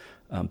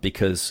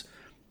 Because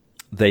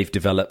they've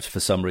developed for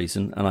some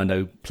reason, and I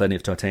know plenty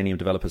of Titanium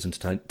developers and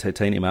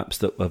Titanium apps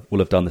that will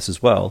have done this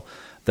as well.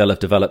 They'll have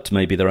developed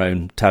maybe their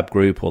own tab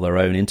group or their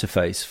own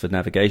interface for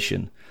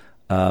navigation,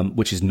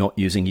 which is not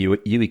using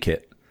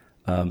UIKit.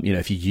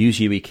 If you use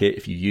UIKit,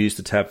 if you use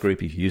the tab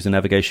group, if you use the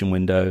navigation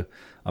window,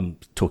 I'm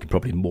talking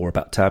probably more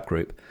about tab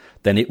group,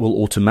 then it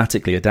will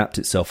automatically adapt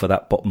itself for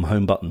that bottom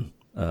home button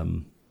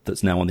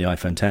that's now on the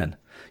iPhone X.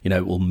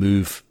 It will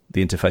move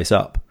the interface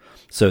up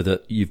so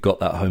that you've got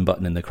that home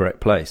button in the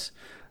correct place.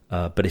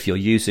 But if you're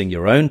using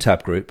your own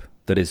tab group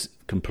that is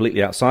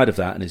completely outside of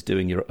that and is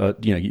doing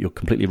you're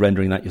completely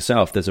rendering that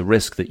yourself, there's a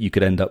risk that you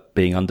could end up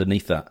being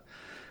underneath that,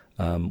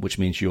 which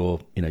means your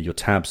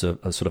tabs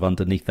are sort of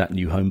underneath that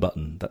new home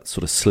button, that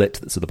sort of slit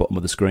that's at the bottom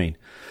of the screen.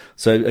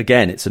 So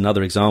again, it's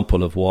another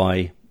example of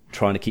why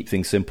trying to keep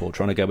things simple,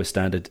 trying to go with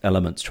standard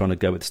elements, trying to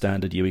go with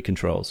standard UI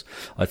controls.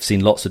 I've seen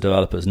lots of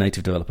developers,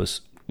 native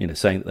developers,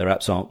 saying that their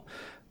apps aren't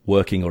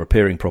working or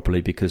appearing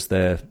properly because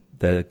they're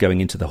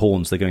going into the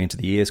horns, they're going into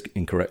the ears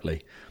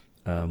incorrectly.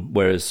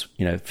 Whereas,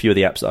 a few of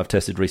the apps that I've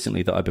tested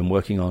recently that I've been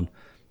working on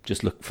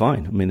just look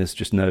fine. I mean,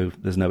 there's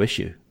no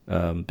issue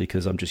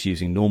because I'm just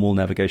using normal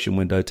navigation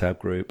window, tab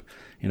group,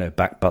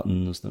 back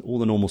buttons, all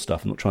the normal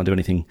stuff. I'm not trying to do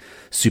anything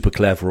super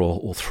clever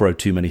or throw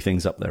too many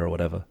things up there or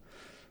whatever.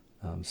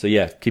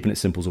 Keeping it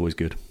simple is always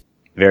good.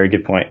 Very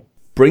good point.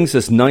 Brings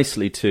us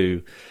nicely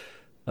to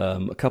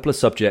a couple of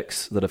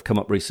subjects that have come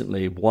up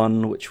recently.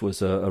 One, which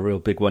was a real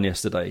big one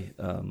yesterday,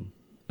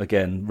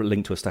 again,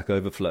 linked to a Stack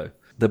Overflow.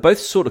 They're both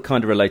sort of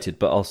kind of related,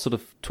 but I'll sort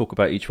of talk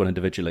about each one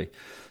individually.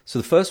 So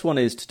the first one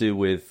is to do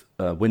with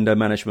window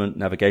management,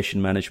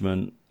 navigation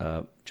management,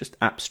 just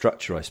app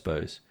structure, I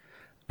suppose.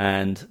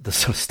 And the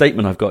sort of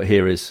statement I've got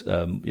here is,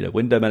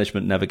 window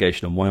management,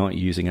 navigation, and why aren't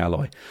you using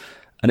Alloy?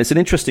 And it's an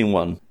interesting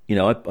one.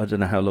 I don't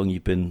know how long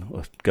you've been.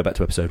 Well, go back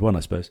to episode 1, I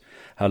suppose.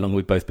 How long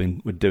we've both been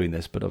doing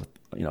this, but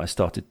I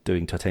started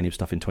doing Titanium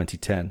stuff in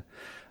 2010,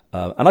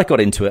 and I got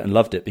into it and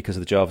loved it because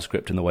of the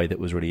JavaScript and the way that it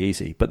was really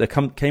easy. But there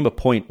came a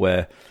point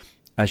where,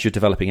 as you're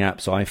developing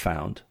apps, I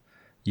found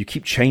you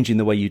keep changing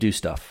the way you do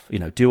stuff.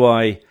 Do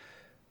I?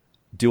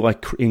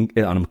 And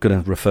I'm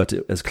going to refer to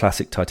it as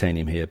classic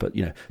Titanium here, but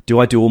do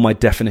I do all my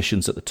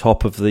definitions at the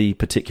top of the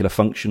particular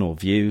function or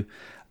view,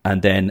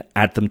 and then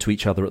add them to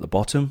each other at the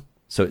bottom?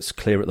 So it's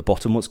clear at the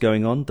bottom what's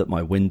going on, that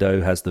my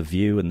window has the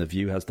view and the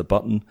view has the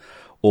button.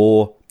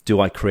 Or do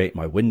I create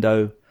my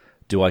window?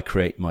 Do I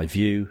create my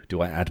view?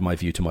 Do I add my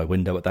view to my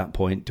window at that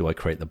point? Do I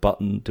create the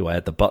button? Do I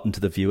add the button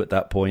to the view at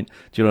that point?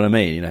 Do you know what I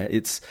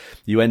mean?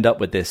 You end up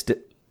with this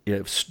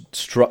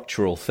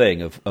structural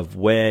thing of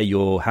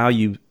how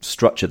you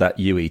structure that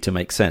UI to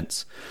make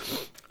sense.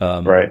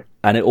 Right.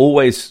 And I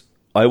always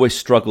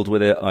struggled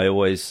with it. I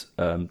always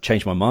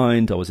changed my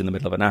mind. I was in the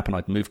middle of an app and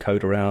I'd move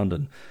code around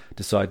and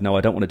decide, no,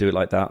 I don't want to do it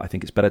like that. I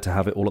think it's better to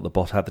have it all at the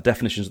bottom, have the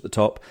definitions at the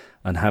top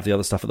and have the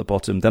other stuff at the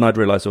bottom. Then I'd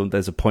realize,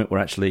 there's a point where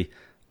actually,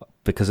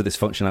 because of this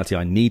functionality,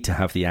 I need to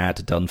have the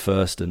add done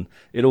first. And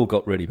it all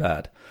got really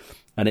bad.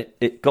 And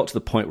it got to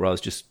the point where I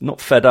was just not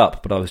fed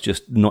up, but I was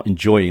just not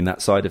enjoying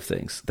that side of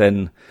things.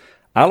 Then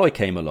Alloy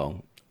came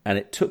along, and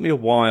it took me a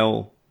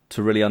while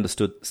to really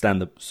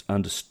understand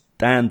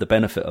the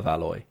benefit of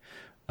Alloy,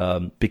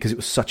 because it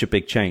was such a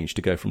big change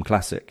to go from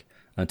Classic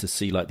and to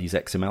see like these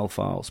XML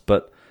files.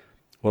 But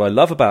what I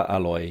love about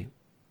Alloy,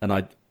 and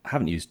I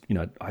haven't used,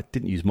 I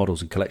didn't use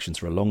models and collections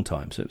for a long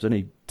time, so it was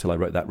only till I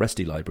wrote that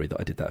REST library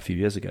that I did that a few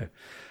years ago.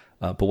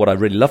 But what I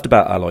really loved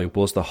about Alloy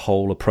was the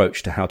whole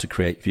approach to how to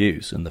create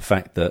views, and the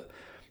fact that,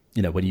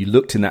 when you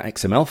looked in that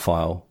XML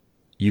file,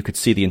 you could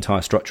see the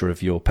entire structure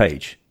of your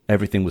page.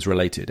 Everything was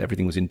related.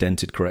 Everything was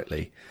indented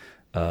correctly.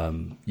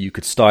 You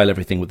could style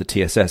everything with the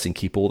TSS and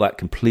keep all that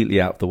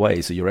completely out of the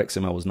way, so your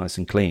XML was nice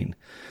and clean.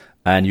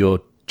 And your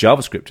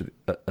JavaScript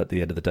at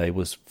the end of the day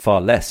was far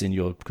less in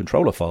your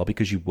controller file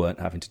because you weren't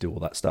having to do all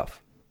that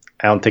stuff.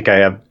 I don't think I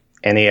have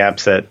any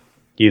apps that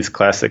use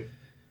Classic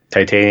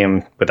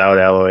Titanium without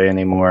Alloy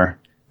anymore.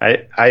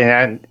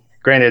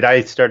 Granted,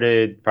 I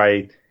started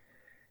probably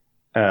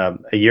a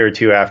year or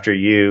two after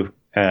you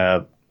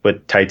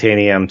with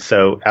Titanium,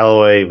 so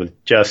Alloy was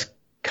just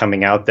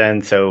coming out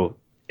then, so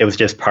it was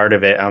just part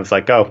of it. I was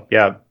like, oh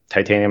yeah,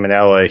 Titanium and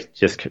Alloy,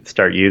 just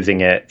start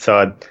using it.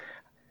 So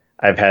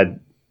I've had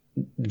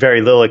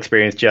very little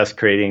experience just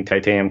creating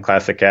Titanium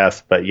Classic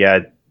apps, but yeah,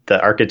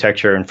 the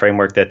architecture and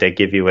framework that they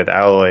give you with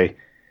Alloy,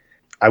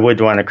 I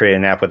wouldn't want to create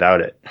an app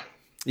without it.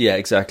 Yeah,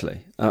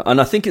 exactly. And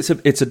I think it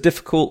is a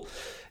difficult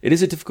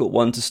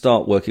one to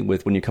start working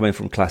with when you're coming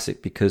from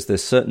Classic, because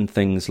there's certain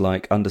things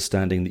like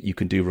understanding that you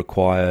can do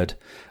required,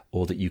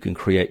 or that you can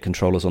create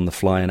controllers on the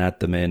fly and add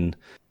them in,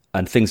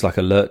 and things like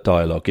alert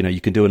dialog.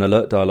 You can do an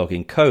alert dialog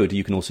in code.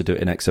 You can also do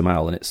it in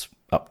XML, and it's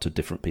up to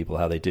different people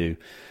how they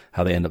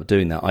end up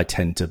doing that. I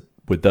tend to,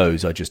 with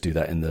those, I just do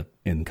that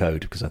in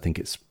code because I think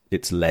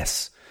it's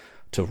less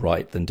to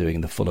write than doing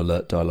the full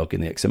alert dialog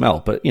in the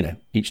XML. But,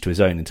 each to his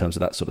own in terms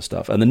of that sort of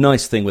stuff. And the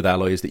nice thing with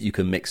Alloy is that you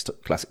can mix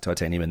Classic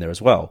Titanium in there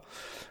as well.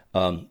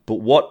 But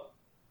what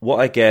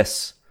I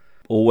guess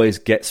always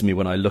gets me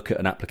when I look at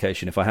an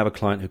application, if I have a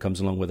client who comes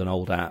along with an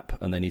old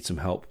app and they need some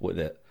help with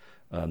it,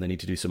 they need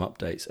to do some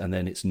updates, and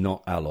then it's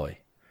not Alloy.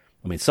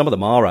 I mean, some of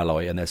them are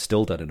Alloy and they're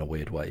still done in a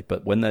weird way.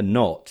 But when they're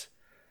not,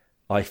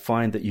 I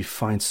find that you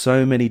find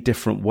so many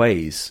different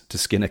ways to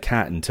skin a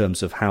cat in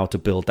terms of how to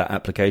build that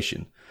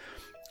application.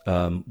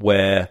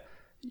 Where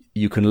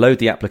you can load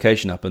the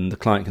application up and the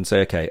client can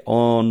say, okay,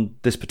 on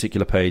this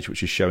particular page,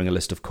 which is showing a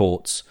list of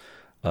courts,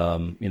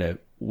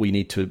 we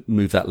need to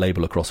move that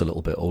label across a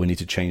little bit, or we need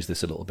to change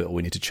this a little bit, or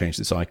we need to change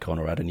this icon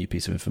or add a new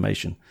piece of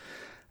information.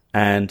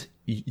 And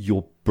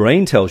your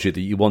brain tells you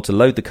that you want to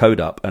load the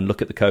code up and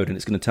look at the code, and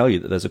it's going to tell you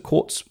that there's a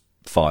courts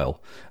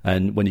file.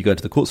 And when you go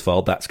into the courts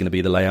file, that's going to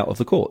be the layout of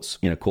the courts,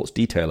 courts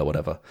detail or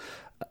whatever.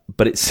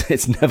 But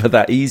it's never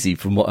that easy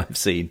from what I've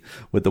seen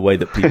with the way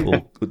that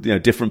people,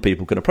 different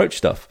people can approach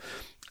stuff.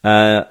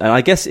 And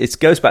I guess it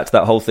goes back to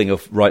that whole thing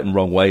of right and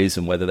wrong ways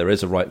and whether there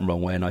is a right and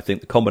wrong way. And I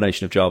think the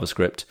combination of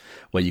JavaScript,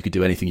 where you could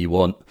do anything you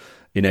want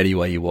in any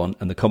way you want,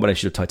 and the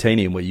combination of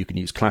Titanium, where you can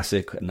use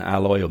Classic and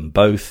Alloy on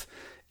both,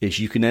 is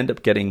you can end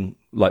up getting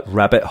like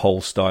rabbit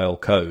hole style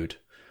code,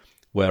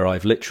 where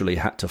I've literally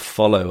had to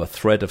follow a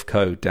thread of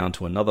code down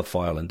to another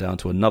file and down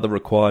to another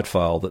required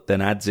file that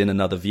then adds in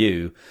another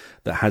view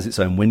that has its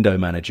own window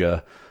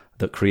manager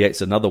that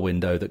creates another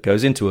window that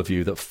goes into a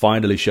view that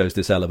finally shows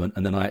this element,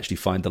 and then I actually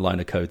find the line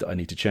of code that I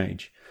need to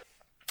change.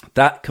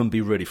 That can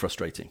be really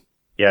frustrating.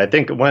 Yeah, I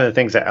think one of the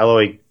things that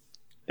Alloy,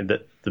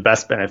 the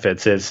best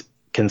benefits is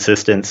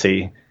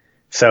consistency.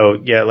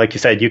 So yeah, like you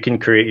said, you can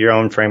create your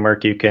own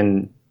framework. You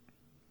can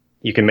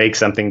you can make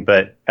something,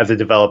 but as a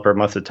developer,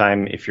 most of the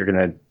time, if you're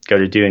going to go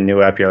to do a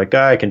new app, you're like,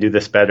 I can do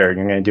this better, and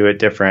you're going to do it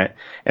different.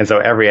 And so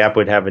every app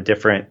would have a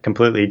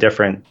completely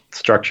different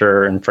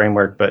structure and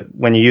framework. But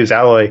when you use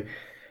Alloy,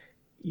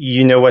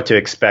 you know what to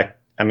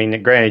expect. I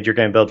mean, granted, you're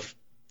going to build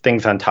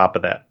things on top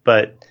of that,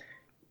 but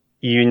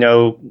you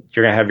know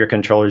you're going to have your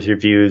controllers, your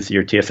views,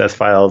 your TSS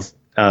files,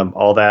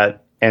 all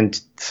that. And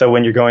so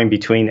when you're going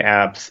between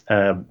apps,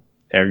 or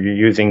you're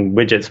using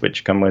widgets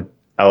which come with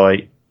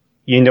Alloy,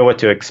 you know what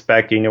to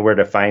expect. You know where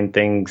to find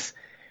things.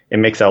 It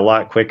makes it a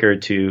lot quicker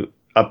to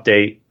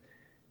update.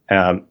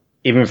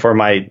 Even for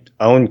my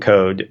own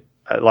code,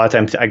 a lot of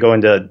times I go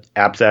into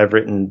apps that I've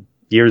written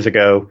years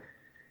ago,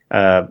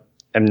 and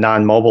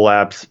non-mobile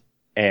apps,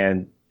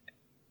 and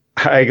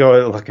I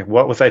go, look,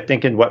 what was I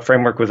thinking? What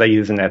framework was I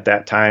using at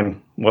that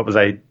time? What was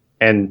I?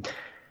 And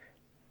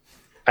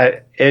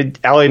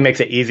Alloy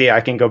makes it easy.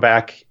 I can go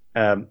back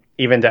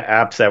even to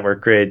apps that were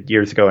created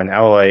years ago in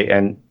Alloy,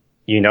 and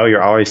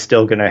you're always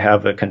still going to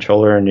have a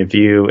controller and a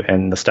view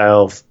and the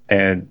styles.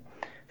 And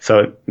so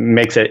it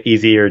makes it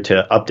easier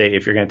to update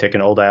if you're going to take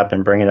an old app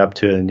and bring it up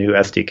to a new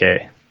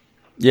SDK.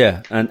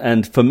 Yeah.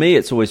 And for me,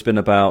 it's always been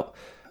about,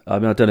 I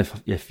mean, I don't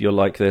know if you're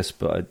like this,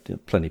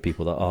 but plenty of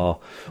people that are,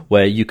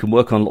 where you can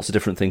work on lots of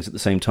different things at the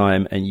same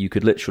time. And you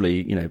could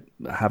literally,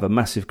 have a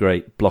massive,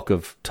 great block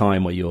of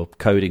time where you're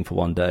coding for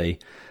one day,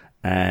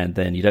 and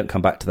then you don't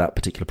come back to that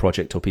particular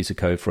project or piece of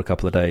code for a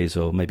couple of days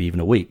or maybe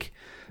even a week.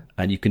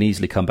 And you can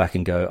easily come back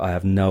and go, I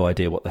have no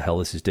idea what the hell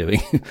this is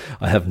doing.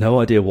 I have no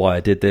idea why I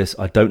did this.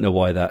 I don't know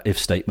why that if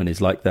statement is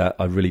like that.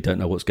 I really don't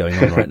know what's going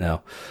on right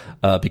now.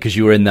 Because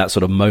you were in that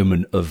sort of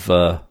moment of,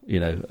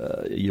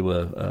 you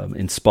were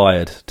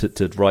inspired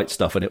to write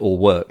stuff and it all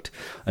worked.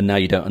 And now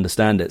you don't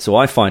understand it. So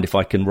I find if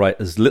I can write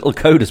as little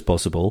code as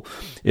possible,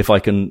 if I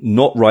can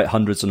not write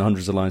hundreds and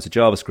hundreds of lines of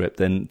JavaScript,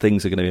 then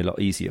things are going to be a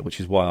lot easier, which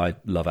is why I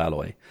love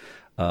Alloy.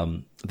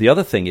 The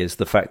other thing is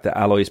the fact that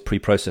Alloy is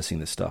pre-processing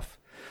this stuff.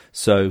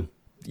 So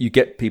you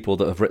get people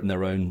that have written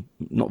their own,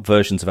 not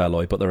versions of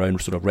Alloy, but their own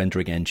sort of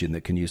rendering engine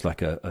that can use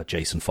like a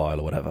JSON file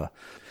or whatever.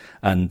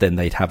 And then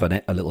they'd have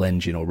a little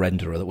engine or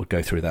renderer that would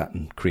go through that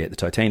and create the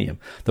titanium.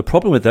 The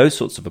problem with those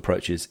sorts of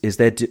approaches is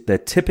they're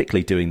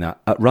typically doing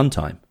that at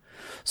runtime.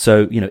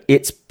 So,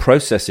 it's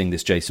processing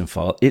this JSON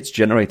file, it's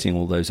generating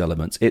all those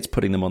elements, it's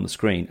putting them on the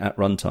screen at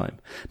runtime.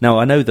 Now,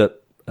 I know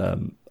that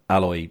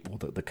Alloy, or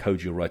the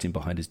code you're writing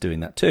behind, is doing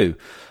that too.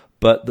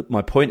 But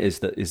my point is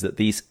that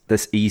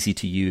this easy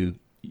to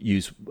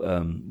use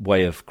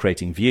way of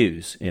creating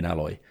views in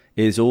Alloy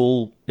is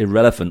all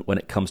irrelevant when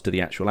it comes to the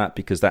actual app,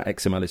 because that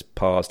XML is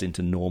passed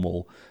into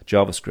normal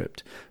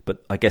JavaScript.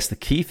 But I guess the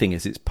key thing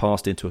is it's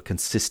passed into a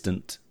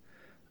consistent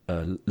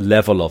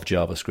level of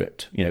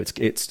JavaScript.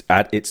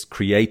 It's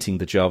creating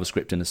the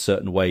JavaScript in a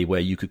certain way where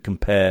you could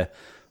compare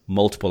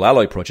multiple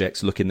Alloy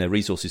projects, look in their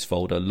resources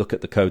folder, look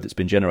at the code that's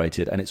been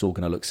generated, and it's all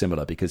going to look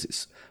similar because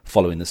it's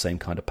following the same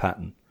kind of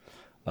pattern.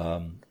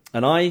 And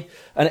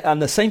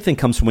the same thing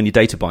comes from when you're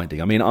data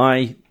binding. I mean,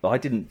 I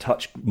didn't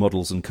touch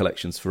models and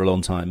collections for a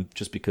long time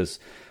just because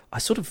I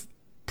sort of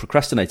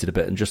procrastinated a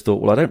bit and just thought,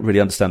 well, I don't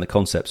really understand the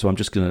concept, so I'm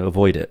just going to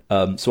avoid it.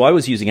 So I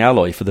was using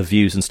Alloy for the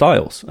views and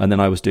styles, and then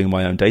I was doing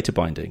my own data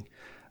binding.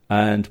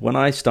 And when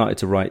I started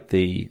to write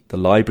the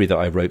library that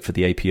I wrote for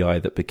the API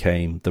that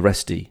became the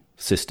REST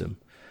system,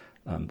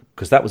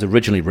 because that was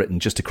originally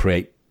written just to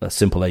create a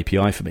simple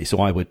API for me. So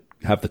I would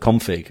have the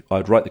config,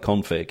 I'd write the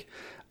config,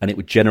 and it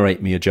would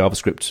generate me a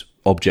JavaScript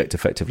object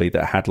effectively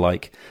that had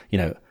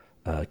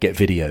get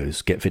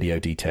videos, get video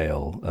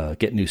detail,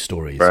 get news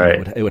stories.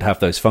 Right. It would have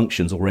those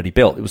functions already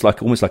built. It was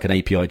almost like an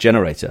API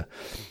generator.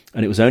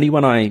 And it was only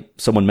when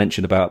someone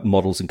mentioned about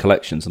models and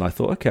collections, and I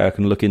thought, okay, I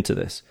can look into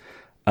this.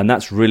 And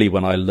that's really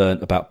when I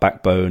learned about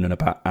Backbone and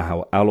about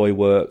how Alloy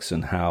works,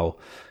 and how,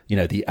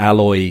 the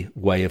Alloy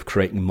way of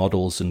creating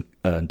models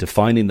and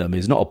defining them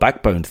is not a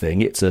Backbone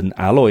thing. It's an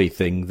Alloy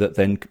thing that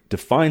then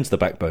defines the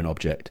Backbone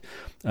object.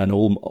 And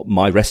all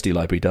my REST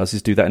library does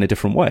is do that in a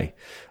different way.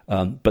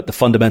 But the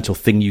fundamental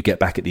thing you get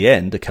back at the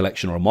end, a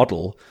collection or a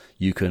model,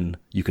 you can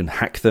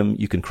hack them,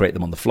 you can create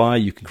them on the fly,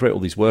 you can create all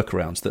these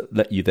workarounds that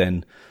let you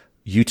then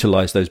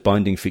utilize those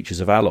binding features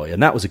of Alloy.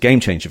 And that was a game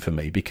changer for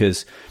me,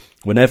 because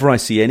whenever I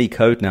see any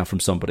code now from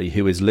somebody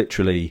who is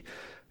literally,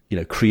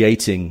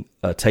 creating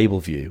a table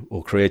view,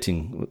 or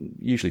creating,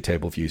 usually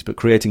table views, but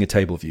creating a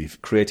table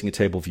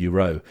view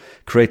row,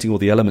 creating all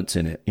the elements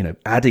in it,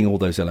 adding all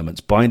those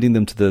elements, binding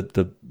them to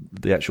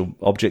the actual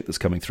object that's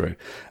coming through,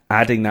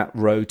 adding that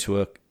row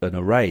to an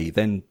array,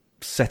 then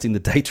setting the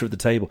data of the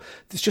table.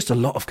 There's just a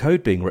lot of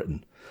code being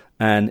written.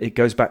 And it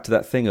goes back to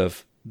that thing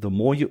of the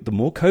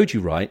more code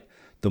you write,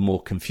 the more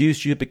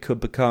confused you could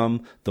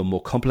become, the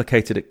more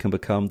complicated it can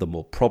become, the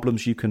more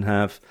problems you can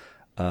have.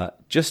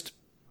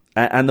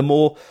 And the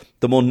more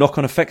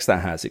knock-on effects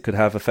that has. It could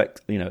have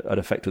an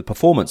effect with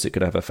performance. It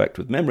could have effect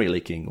with memory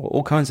leaking, or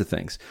all kinds of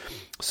things.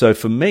 So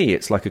for me,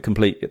 it's like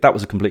that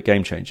was a complete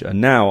game changer. And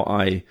now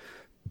I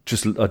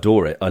just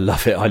adore it. I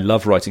love it. I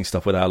love writing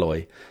stuff with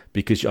Alloy,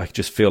 because I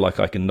just feel like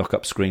I can knock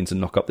up screens and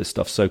knock up this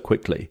stuff so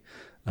quickly.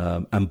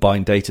 and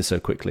bind data so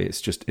quickly.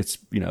 It's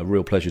a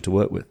real pleasure to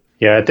work with.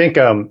 Yeah, I think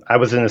I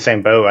was in the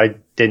same boat. I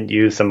didn't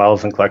use some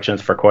models and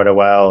collections for quite a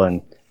while,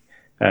 and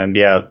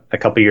a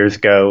couple years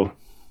ago,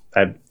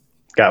 I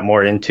got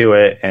more into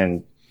it,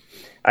 and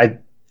I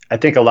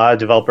think a lot of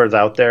developers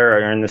out there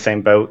are in the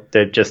same boat.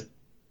 They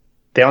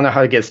don't know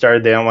how to get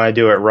started. They don't want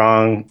to do it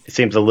wrong. It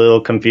seems a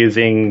little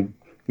confusing,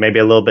 maybe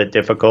a little bit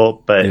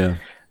difficult, but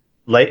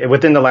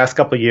within the last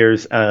couple of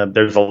years,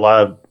 there's a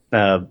lot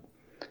of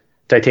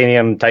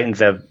Titanium Titans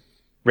have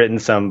written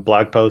some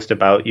blog posts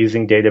about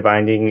using data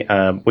binding.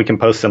 We can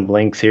post some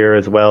links here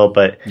as well,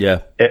 but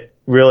it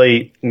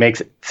really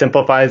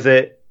simplifies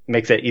it,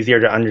 makes it easier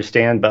to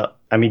understand. But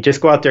I mean,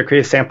 just go out there,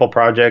 create a sample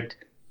project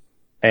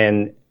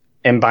and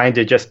bind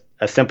to just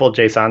a simple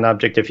JSON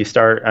object. If you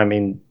start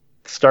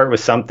with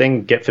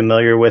something, get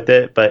familiar with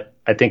it. But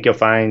I think you'll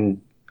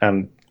find,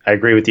 I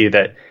agree with you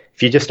that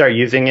if you just start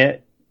using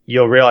it,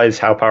 you'll realize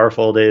how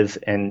powerful it is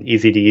and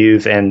easy to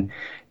use. And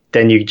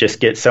then you just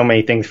get so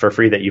many things for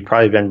free that you've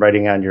probably been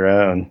writing on your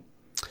own.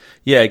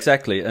 Yeah,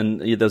 exactly.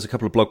 And there's a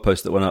couple of blog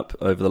posts that went up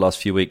over the last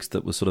few weeks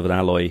that was sort of an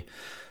Alloy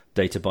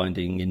data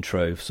binding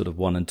intro, sort of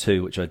 1 and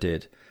 2, which I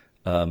did.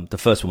 The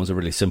first one was a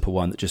really simple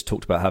one that just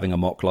talked about having a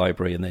mock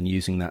library and then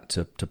using that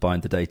to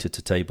bind the data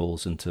to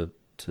tables and to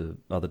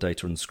other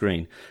data on the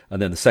screen.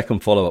 And then the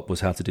second follow-up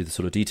was how to do the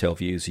sort of detail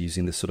views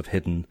using this sort of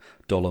hidden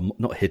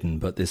not hidden,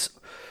 but this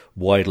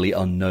widely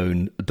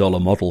unknown dollar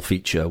model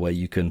feature where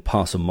you can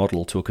pass a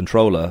model to a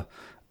controller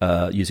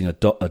using a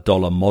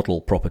dollar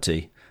model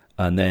property,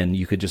 and then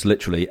you could just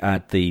literally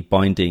add the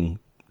binding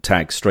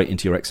tag straight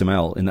into your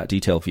XML in that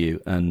detail view,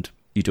 and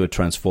you do a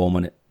transform,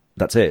 and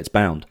that's it. It's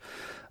bound,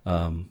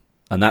 and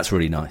that's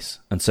really nice.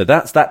 And so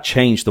that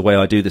changed the way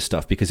I do this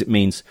stuff, because it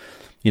means,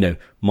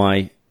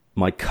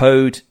 my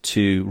code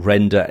to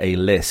render a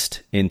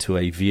list into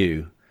a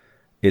view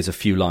is a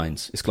few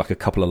lines. It's like a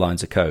couple of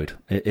lines of code,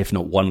 if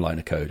not one line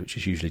of code, which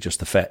is usually just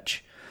the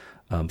fetch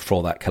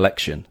for that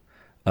collection.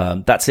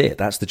 That's it.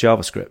 That's the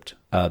JavaScript.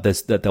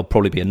 There'll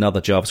probably be another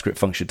JavaScript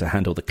function to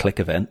handle the click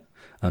event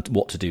and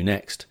what to do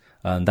next.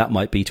 And that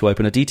might be to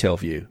open a detail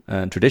view.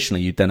 And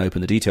traditionally, you'd then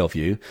open the detail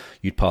view,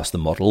 you'd pass the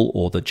model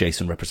or the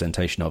JSON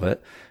representation of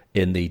it.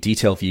 In the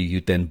detail view,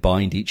 you'd then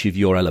bind each of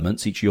your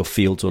elements, each of your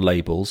fields or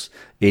labels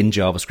in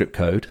JavaScript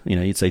code.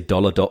 You'd say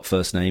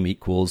 $.firstname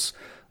equals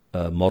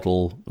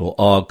model or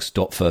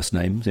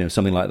args.firstname,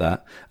 something like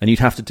that. And you'd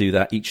have to do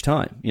that each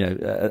time,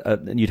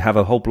 and you'd have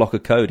a whole block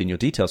of code in your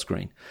detail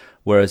screen.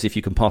 Whereas if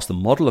you can pass the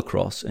model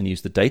across and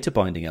use the data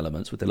binding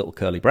elements with the little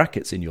curly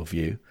brackets in your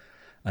view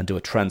and do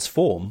a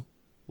transform,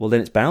 well,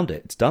 then it's bound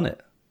it. It's done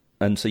it.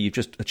 And so you've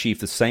just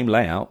achieved the same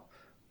layout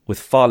with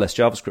far less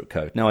JavaScript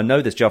code. Now, I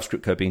know there's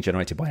JavaScript code being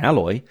generated by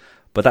Alloy,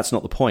 but that's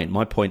not the point.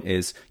 My point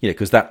is,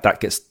 because that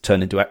gets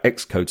turned into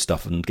Xcode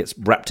stuff and gets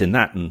wrapped in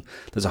that, and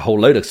there's a whole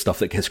load of stuff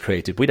that gets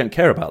created. We don't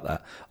care about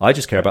that. I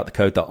just care about the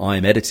code that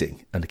I'm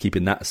editing and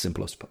keeping that as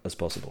simple as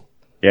possible.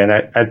 Yeah,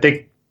 and I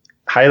think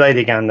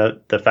highlighting on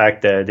the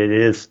fact that it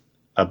is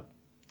a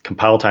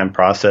compile time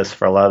process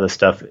for a lot of the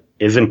stuff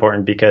is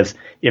important, because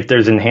if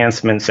there's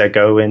enhancements that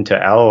go into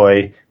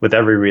Alloy with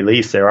every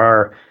release,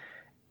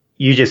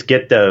 you just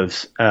get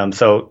those.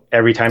 So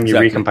every time you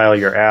recompile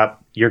your app,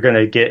 you're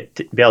going to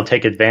be able to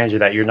take advantage of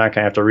that. You're not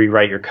going to have to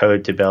rewrite your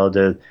code to be able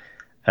to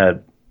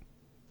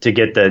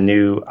get the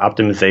new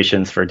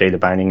optimizations for data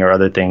binding or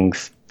other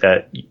things,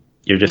 that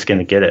you're just going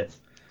to get it.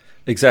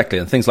 Exactly.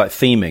 And things like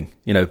theming,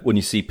 when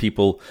you see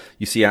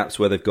apps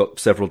where they've got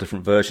several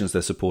different versions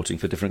they're supporting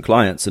for different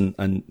clients,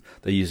 and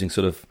they're using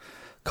sort of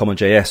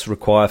CommonJS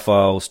require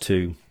files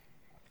to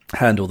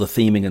handle the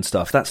theming and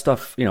stuff. That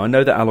stuff, I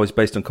know that Alloy's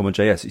based on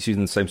CommonJS. It's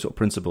using the same sort of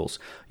principles.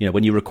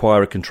 When you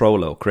require a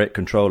controller or create a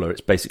controller,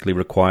 it's basically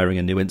requiring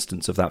a new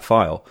instance of that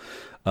file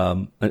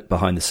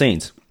behind the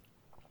scenes.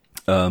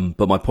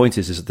 But my point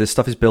is that this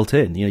stuff is built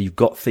in. You've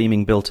got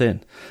theming built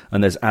in,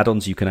 and there's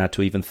add-ons you can add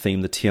to even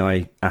theme the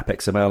TI app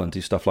XML and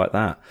do stuff like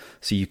that.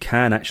 So you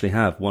can actually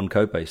have one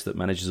code base that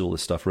manages all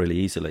this stuff really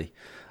easily.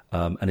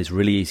 And it's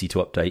really easy to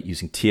update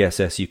using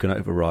TSS. You can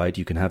override.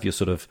 You can have your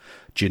sort of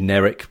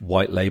generic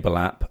white label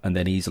app, and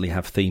then easily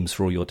have themes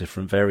for all your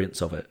different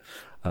variants of it.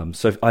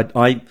 So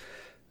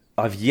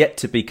I've yet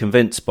to be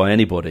convinced by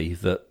anybody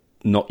that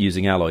not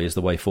using Alloy is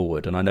the way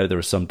forward. And I know there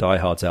are some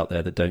diehards out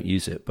there that don't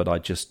use it, but I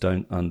just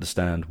don't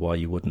understand why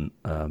you wouldn't.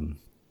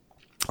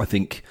 I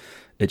think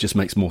it just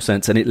makes more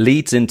sense, and it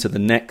leads into the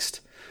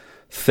next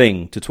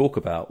thing to talk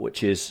about,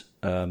 which is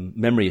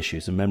memory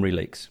issues and memory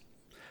leaks.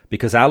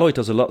 Because Alloy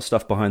does a lot of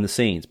stuff behind the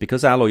scenes.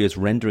 Because Alloy is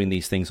rendering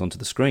these things onto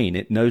the screen,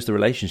 it knows the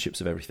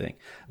relationships of everything,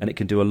 and it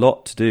can do a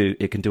lot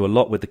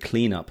with the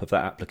cleanup of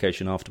that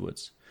application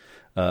afterwards,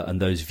 and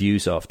those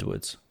views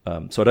afterwards.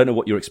 So I don't know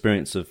what your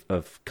experience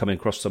of coming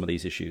across some of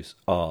these issues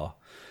are.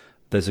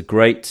 There's a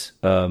great,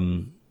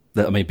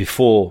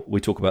 before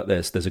we talk about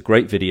this, there's a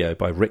great video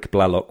by Rick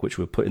Blalock, which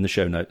we'll put in the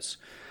show notes.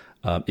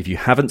 If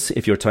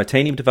you're a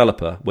Titanium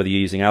developer, whether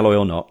you're using Alloy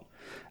or not,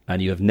 and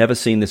you have never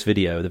seen this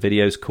video, the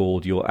video is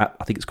called I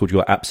think it's called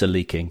Your Apps Are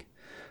Leaking.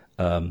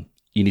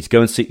 you need to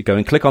go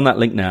and click on that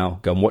link now.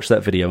 Go and watch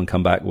that video and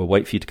come back. We'll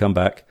wait for you to come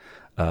back.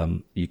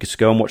 You can just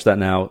go and watch that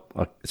now.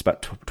 It's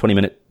about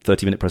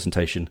 30-minute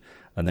presentation,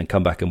 and then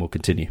come back and we'll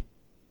continue.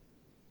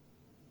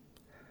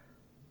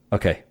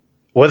 Okay.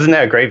 Wasn't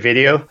that a great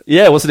video?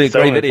 Yeah, wasn't it a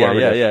So great video?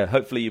 informative. Yeah.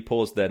 Hopefully you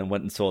paused then and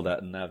went and saw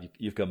that, and now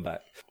you've come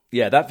back.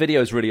 Yeah, that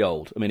video is really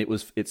old. I mean,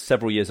 it's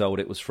several years old.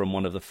 It was from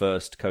one of the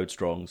first Code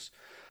Strongs.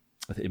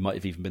 I think it might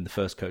have even been the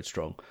first Code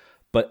Strong.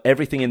 But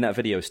everything in that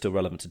video is still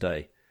relevant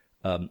today.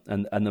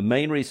 And the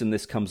main reason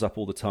this comes up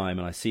all the time,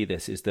 and I see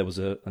this, is there was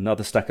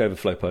another Stack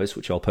Overflow post,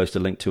 which I'll post a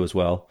link to as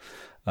well,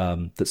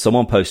 that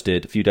someone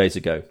posted a few days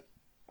ago.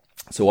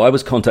 So I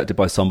was contacted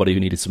by somebody who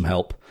needed some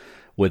help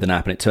with an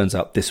app, and it turns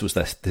out this was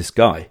this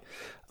guy.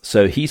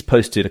 So he's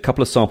posted a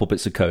couple of sample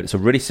bits of code. It's a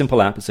really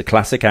simple app. It's a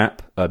classic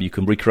app. You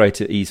can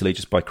recreate it easily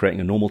just by creating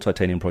a normal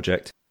Titanium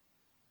project.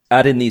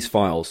 Add in these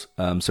files.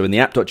 So in the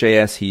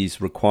app.js, he's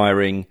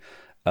requiring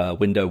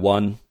window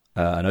 1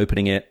 and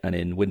opening it. And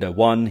in window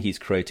 1, he's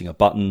creating a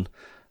button.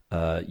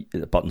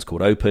 The button's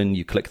called open.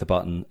 You click the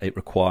button. It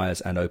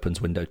requires and opens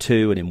window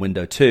 2. And in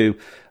window 2,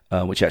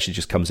 which actually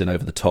just comes in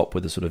over the top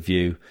with a sort of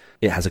view,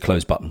 it has a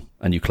close button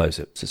and you close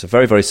it. So it's a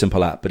very, very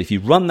simple app. But if you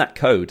run that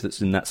code that's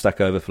in that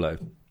Stack Overflow,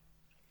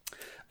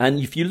 and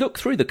if you look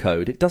through the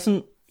code, it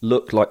doesn't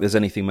look like there's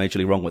anything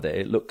majorly wrong with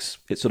it.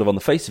 It's sort of on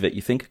the face of it,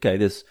 you think, okay,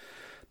 there's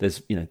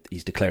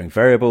he's declaring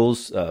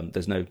variables.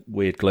 There's no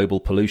weird global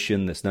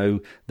pollution. There's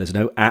no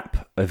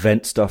app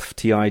event stuff,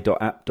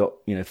 ti.app.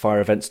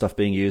 Fire event stuff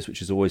being used,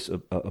 which is always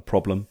a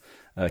problem,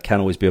 can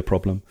always be a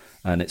problem.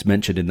 And it's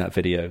mentioned in that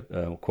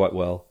video quite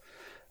well.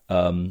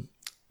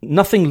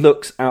 Nothing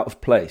looks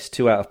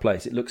too out of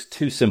place. It looks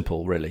too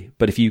simple, really.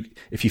 But if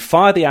you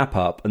fire the app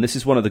up, and this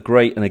is one of the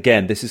great, and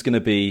again, this is going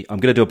to be, I'm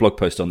going to do a blog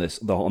post on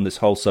this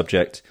whole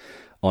subject,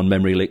 on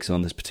memory leaks and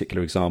on this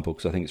particular example,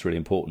 because I think it's really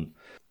important.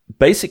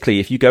 Basically,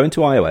 if you go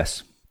into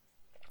iOS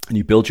and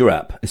you build your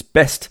app, it's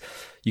best,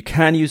 you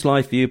can use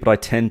Live View, but I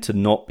tend to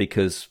not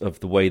because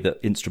of the way that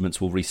instruments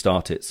will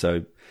restart it.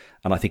 So,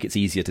 and I think it's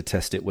easier to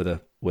test it with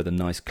a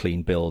nice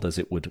clean build as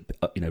it would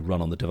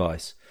run on the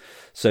device.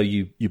 So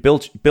you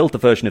build the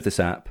version of this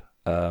app.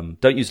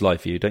 Don't use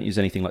Live View. Don't use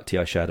anything like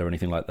TI Shadow or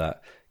anything like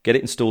that. Get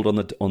it installed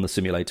on the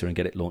simulator and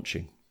get it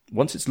launching.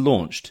 Once it's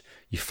launched,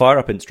 you fire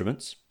up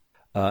instruments,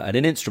 and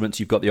in instruments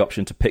you've got the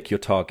option to pick your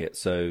target.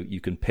 So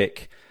you can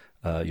pick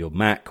your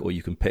Mac, or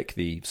you can pick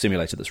the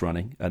simulator that's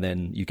running, and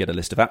then you get a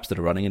list of apps that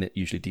are running, and it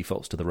usually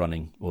defaults to the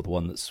running or the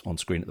one that's on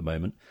screen at the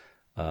moment.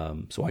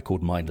 So I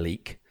called mine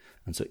Leak,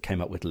 and so it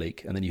came up with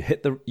Leak. And then you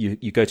hit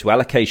you go to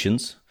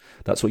allocations.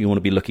 That's what you want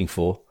to be looking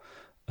for.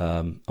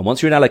 And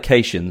once you're in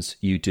allocations,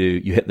 you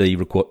hit the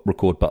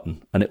record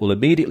button, and it will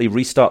immediately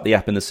restart the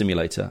app in the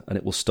simulator, and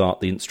it will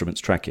start the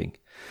instruments tracking.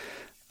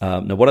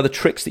 Now, one of the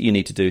tricks that you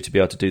need to do to be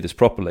able to do this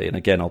properly, and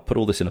again, I'll put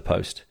all this in a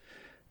post,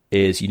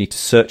 is you need to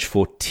search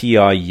for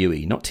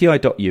TIUE, not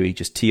TI.UE,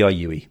 just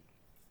TIUE.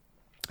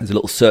 There's a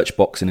little search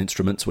box in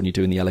instruments when you're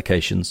doing the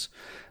allocations.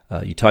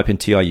 You type in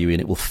TIUE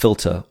and it will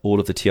filter all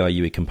of the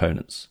TIUE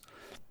components.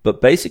 But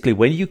basically,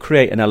 when you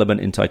create an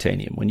element in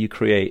Titanium, when you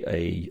create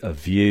a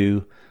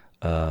view,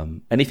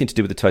 anything to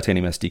do with the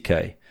Titanium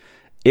SDK,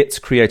 it's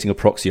creating a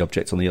proxy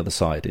object on the other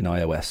side in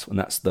iOS. And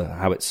that's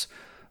how it's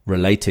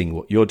relating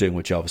what you're doing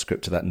with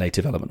JavaScript to that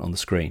native element on the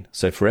screen.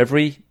 So for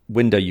every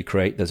window you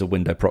create, there's a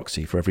window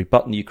proxy. For every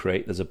button you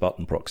create, there's a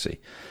button proxy.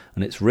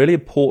 And it's really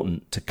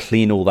important to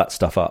clean all that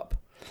stuff up.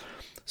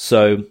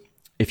 So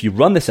if you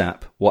run this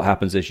app, what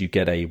happens is you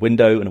get a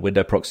window and a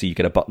window proxy, you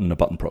get a button and a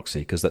button proxy,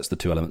 because that's the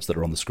two elements that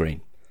are on the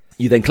screen.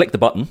 You then click the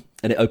button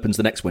and it opens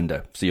the next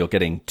window. So you're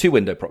getting two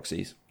window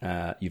proxies.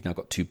 You've now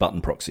got two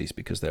button proxies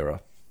because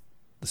there's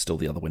still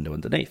the other window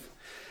underneath.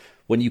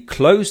 When you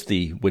close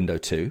the window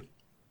 2,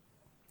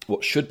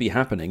 what should be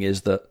happening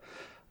is that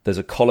there's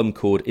a column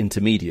called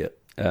intermediate.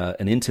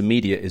 An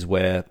intermediate is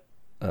where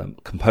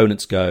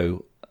components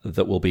go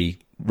that will be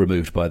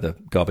removed by the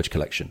garbage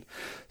collection.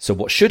 So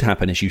what should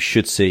happen is you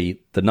should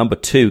see the number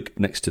 2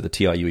 next to the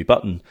TIUE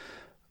button.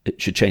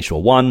 It should change to a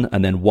 1,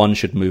 and then 1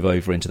 should move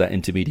over into that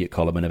intermediate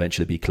column and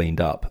eventually be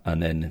cleaned up.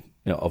 And then,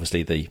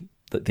 obviously the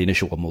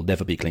initial one will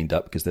never be cleaned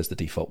up because there's the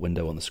default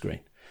window on the screen.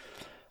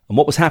 And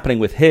what was happening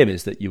with him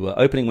is that you were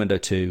opening window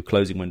 2,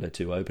 closing window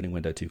 2, opening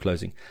window 2,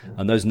 closing.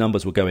 And those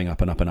numbers were going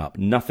up and up and up.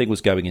 Nothing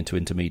was going into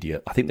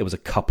intermediate. I think there was a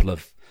couple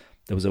of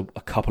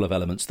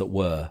elements that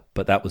were,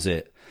 but that was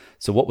it.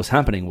 So what was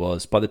happening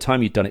was, by the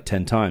time you'd done it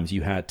 10 times,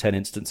 you had 10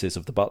 instances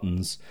of the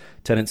buttons,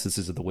 10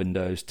 instances of the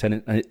windows,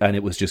 and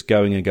it was just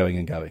going and going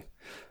and going.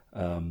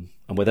 And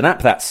with an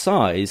app that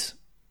size,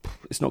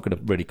 it's not going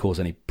to really cause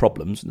any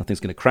problems. Nothing's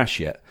going to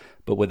crash yet.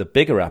 But with a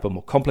bigger app, a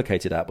more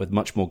complicated app with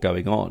much more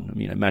going on,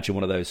 imagine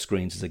one of those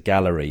screens as a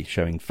gallery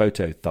showing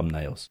photo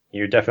thumbnails.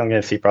 You're definitely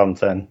going to see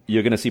problems then.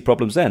 You're going to see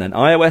problems then. And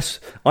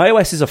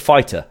iOS is a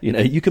fighter.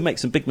 You can make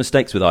some big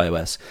mistakes with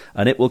iOS,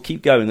 and it will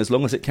keep going as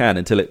long as it can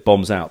until it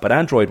bombs out. But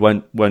Android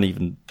won't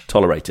even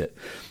tolerate it.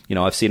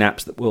 I've seen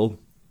apps that will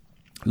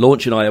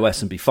launch in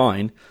iOS and be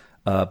fine,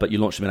 but you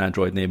launch them in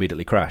Android and they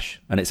immediately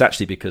crash. And it's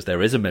actually because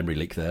there is a memory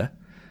leak there.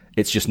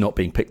 It's just not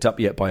being picked up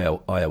yet by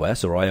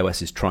iOS, or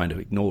iOS is trying to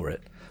ignore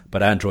it,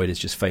 but Android is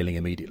just failing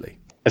immediately.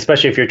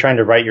 Especially if you're trying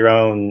to write your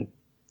own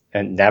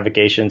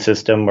navigation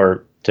system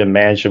or to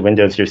manage the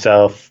windows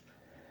yourself.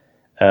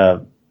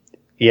 You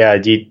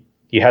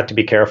have to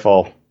be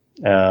careful.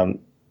 You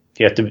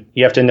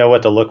have to know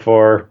what to look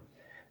for,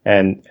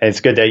 and it's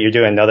good that you're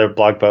doing another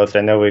blog post.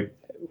 I know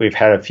we've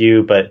had a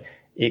few, but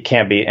it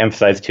can't be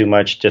emphasized too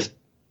much. Just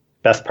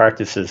best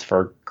practices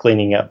for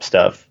cleaning up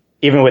stuff.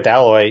 Even with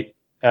Alloy,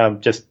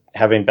 just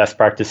having best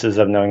practices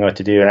of knowing what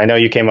to do. And I know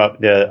you came up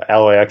the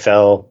Alloy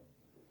XL,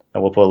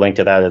 and we'll put a link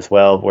to that as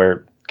well,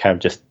 where kind of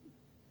just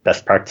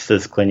best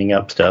practices cleaning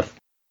up stuff.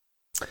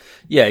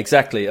 Yeah,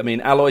 exactly. I mean,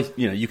 Alloy,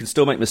 you can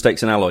still make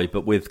mistakes in Alloy,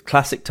 but with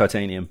classic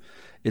Titanium,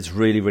 it's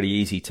really, really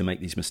easy to make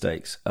these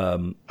mistakes.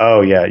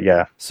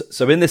 Yeah.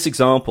 So in this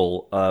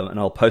example, and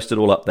I'll post it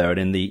all up there,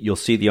 and you'll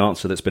see the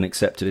answer that's been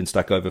accepted in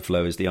Stack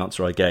Overflow is the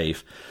answer I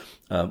gave,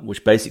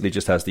 which basically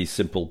just has these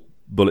simple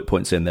bullet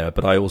points in there.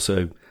 But I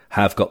also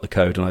have got the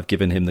code, and I've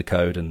given him the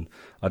code, and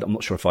I'm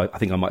not sure if I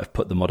think I might have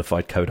put the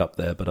modified code up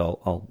there, but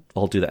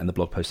I'll do that in the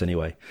blog post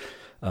anyway.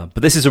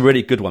 But this is a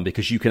really good one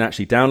because you can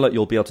actually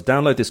you'll be able to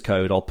download this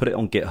code. I'll put it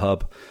on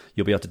GitHub.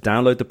 You'll be able to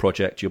download the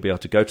project. You'll be able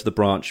to go to the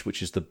branch,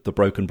 which is the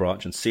broken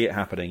branch, and see it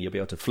happening. You'll be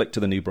able to flick to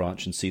the new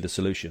branch and see the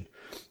solution.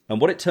 And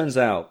what it turns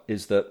out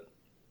is that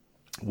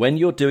when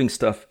you're doing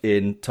stuff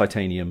in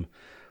Titanium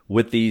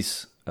with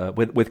these,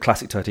 with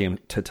classic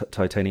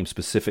Titanium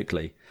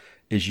specifically,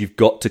 is you've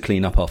got to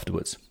clean up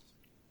afterwards.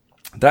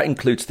 That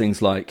includes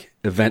things like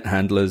event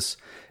handlers.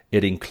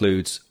 It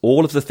includes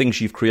all of the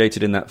things you've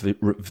created in that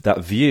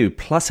view,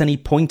 plus any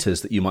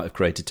pointers that you might have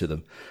created to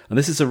them. And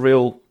this is a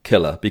real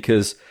killer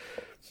because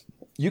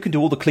you can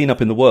do all the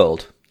cleanup in the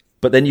world,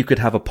 but then you could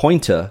have a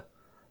pointer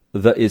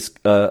that is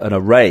an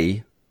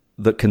array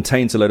that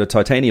contains a load of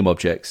Titanium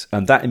objects,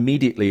 and that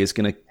immediately is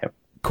going to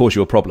cause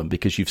you a problem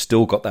because you've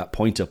still got that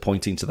pointer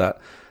pointing to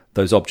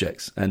those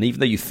objects. And even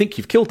though you think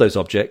you've killed those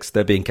objects,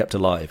 they're being kept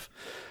alive.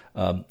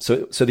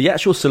 So the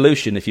actual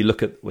solution, if you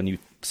look at when you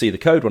see the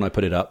code when I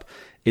put it up,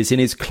 is in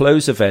his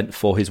close event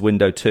for his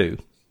window 2.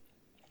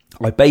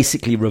 I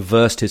basically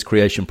reversed his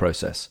creation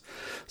process.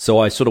 So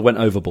I sort of went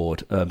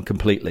overboard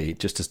completely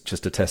just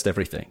to test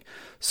everything.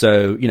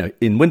 So,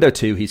 in window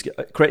 2, he's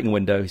creating a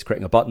window, he's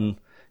creating a button,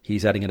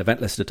 he's adding an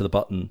event listener to the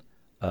button.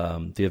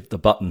 The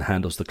button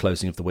handles the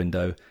closing of the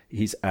window.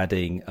 He's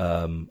adding,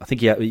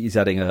 he's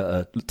adding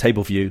a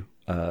table view.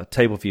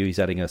 He's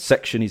adding a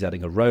section, he's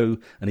adding a row,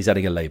 and he's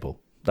adding a label.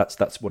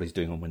 That's what he's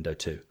doing on window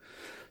 2.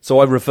 So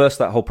I reversed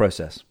that whole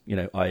process.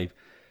 I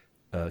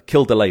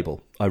killed the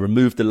label. I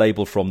removed the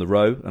label from the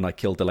row, and I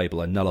killed the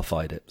label. I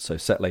nullified it. So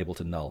set label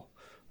to null,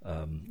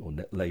 or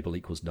label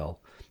equals null.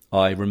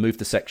 I removed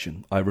the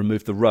section. I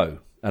removed the row,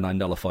 and I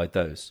nullified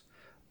those.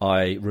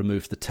 I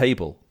removed the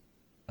table,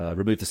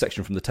 removed the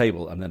section from the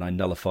table, and then I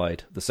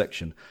nullified the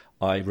section.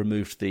 I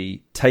removed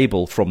the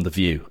table from the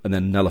view, and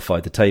then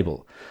nullified the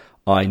table.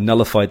 I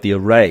nullified the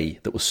array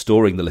that was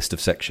storing the list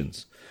of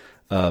sections.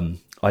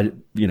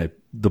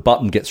 The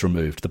button gets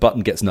removed. The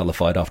button gets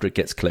nullified after it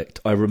gets clicked.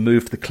 I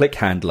removed the click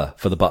handler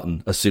for the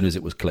button as soon as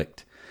it was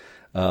clicked.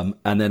 And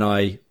then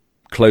I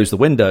close the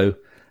window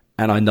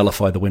and I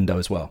nullify the window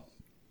as well.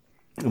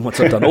 And once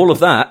I've done all of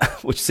that,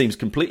 which seems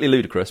completely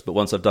ludicrous, but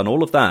once I've done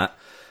all of that,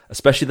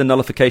 especially the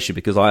nullification,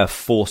 because I have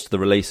forced the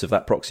release of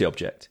that proxy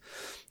object,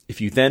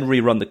 if you then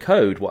rerun the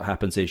code, what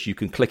happens is you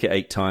can click it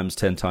 8 times,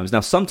 10 times. Now,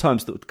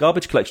 sometimes the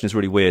garbage collection is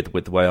really weird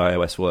with the way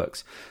iOS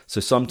works.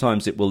 So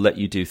sometimes it will let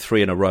you do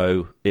 3 in a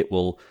row. It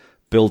will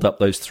build up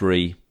those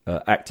 3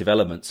 active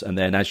elements. And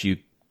then as you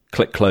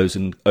click close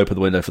and open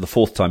the window for the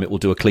 4th time, it will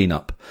do a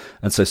cleanup.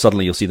 And so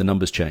suddenly you'll see the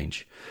numbers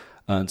change.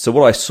 And so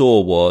what I saw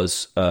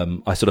was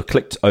I sort of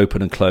clicked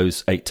open and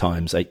close 8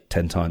 times,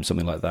 10 times,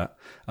 something like that.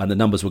 And the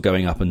numbers were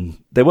going up,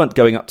 and they weren't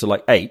going up to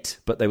like 8,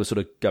 but they were sort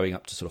of going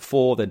up to sort of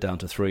 4, then down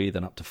to 3,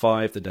 then up to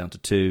 5, then down to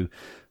 2.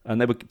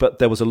 And but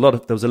there was a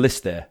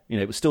list there.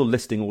 It was still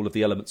listing all of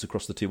the elements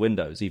across the 2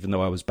 windows, even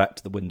though I was back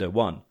to the window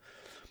 1.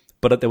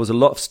 But there was a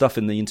lot of stuff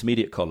in the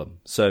intermediate column.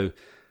 So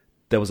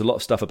there was a lot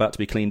of stuff about to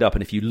be cleaned up.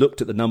 And if you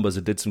looked at the numbers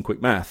and did some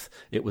quick math,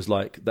 it was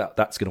like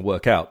that's going to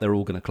work out. They're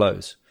all going to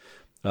close.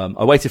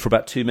 I waited for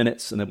about 2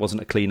 minutes and there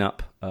wasn't a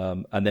cleanup.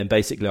 And then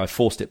basically I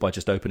forced it by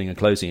just opening and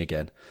closing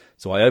again.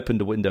 So I opened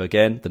the window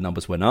again, the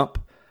numbers went up.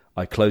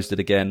 I closed it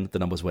again, the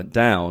numbers went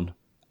down.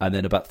 And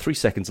then about 3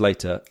 seconds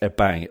later,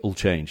 bang, it all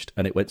changed.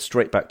 And it went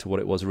straight back to what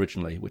it was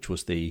originally, which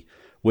was the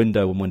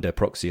window and window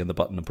proxy and the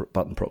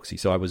button proxy.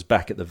 So I was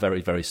back at the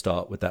very, very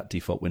start with that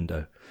default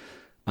window.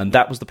 And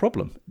that was the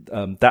problem.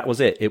 That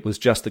was it. It was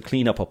just the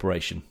cleanup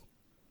operation.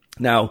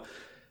 Now,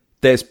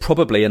 there's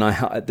probably, and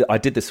I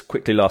did this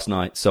quickly last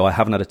night, so I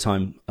haven't had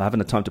time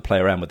to play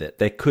around with it.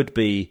 There could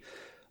be,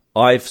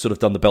 I've sort of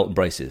done the belt and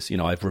braces.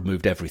 I've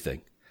removed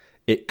everything.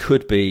 It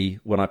could be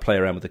when I play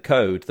around with the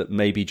code that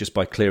maybe just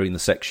by clearing the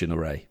section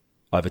array,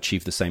 I've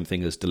achieved the same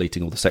thing as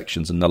deleting all the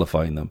sections and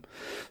nullifying them.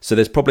 So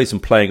there's probably some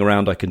playing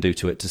around I can do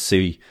to it to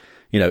see,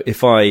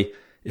 if I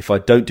if I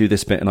don't do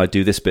this bit and I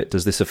do this bit,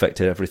 does this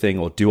affect everything,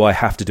 or do I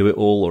have to do it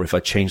all, or if I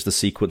change the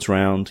sequence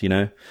round, you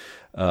know?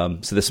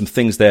 So there's some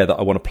things there that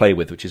I want to play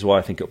with, which is why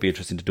I think it'll be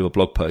interesting to do a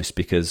blog post,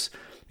 because,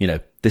 you know,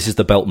 this is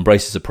the belt and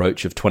braces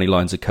approach of 20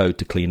 lines of code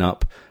to clean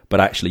up, but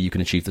actually you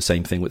can achieve the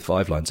same thing with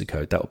 5 lines of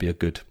code. That would be a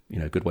good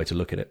way to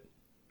look at it.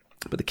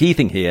 But the key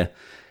thing here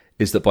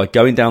is that by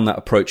going down that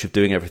approach of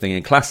doing everything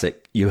in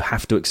Classic, you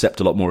have to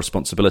accept a lot more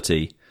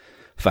responsibility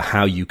for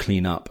how you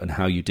clean up and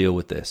how you deal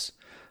with this.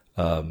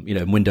 You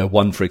know, in Window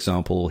 1, for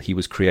example, he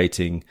was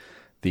doing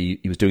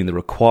the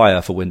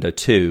require for Window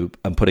 2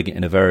 and putting it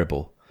in a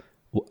variable.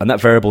 And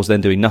that variable is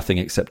then doing nothing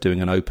except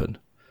doing an open.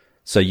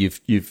 So you're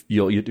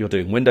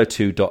doing window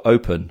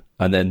 2.open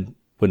and then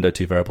window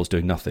 2 variables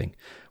doing nothing,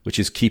 which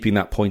is keeping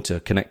that pointer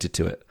connected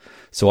to it.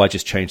 So I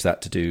just changed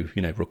that to do,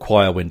 you know,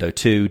 require window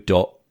 2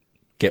 dot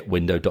get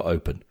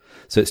window.open.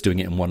 So it's doing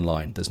it in one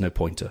line. There's no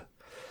pointer.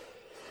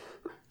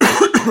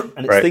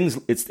 And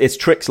it's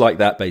tricks like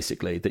that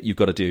basically that you've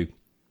got to do.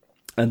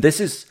 And this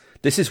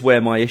is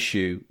where my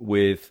issue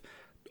with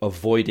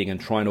avoiding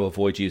and trying to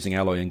avoid using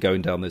Alloy and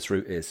going down this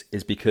route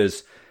is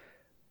because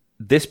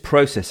this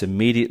process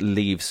immediately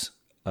leaves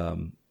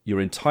your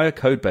entire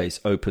code base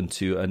open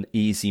to an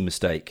easy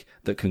mistake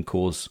that can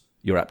cause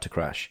your app to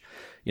crash.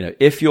 You know,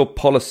 if your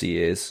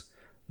policy is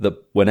that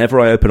whenever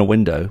I open a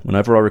window,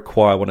 whenever I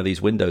require one of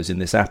these windows in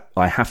this app,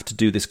 I have to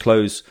do this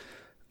close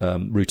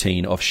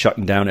routine of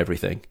shutting down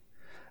everything.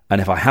 And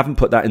if I haven't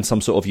put that in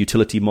some sort of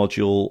utility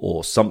module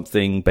or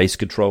something, base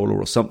controller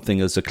or something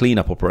as a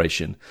cleanup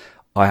operation,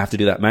 I have to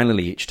do that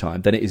manually each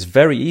time. Then it is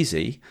very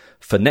easy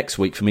for next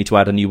week for me to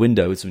add a new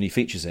window with some new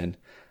features in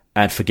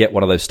and forget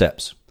one of those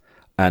steps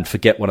and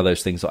forget one of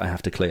those things that I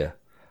have to clear.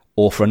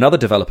 Or for another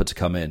developer to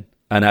come in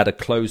and add a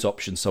close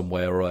option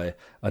somewhere or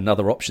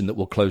another option that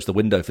will close the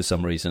window for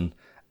some reason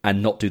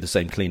and not do the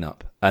same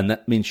cleanup. And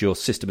that means your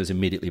system is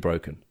immediately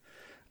broken.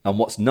 And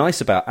what's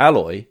nice about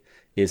Alloy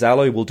is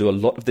Alloy will do a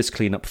lot of this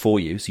cleanup for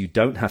you, so you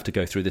don't have to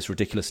go through this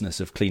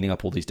ridiculousness of cleaning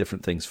up all these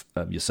different things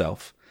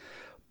yourself.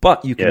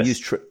 But you can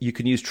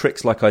use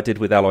tricks like I did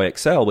with Alloy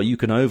XL, where you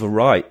can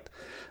override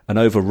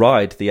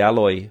the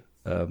Alloy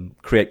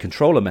create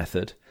controller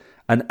method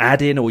and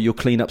add in all your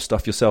cleanup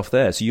stuff yourself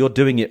there. So you're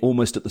doing it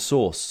almost at the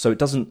source. So it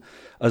doesn't,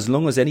 as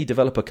long as any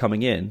developer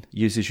coming in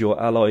uses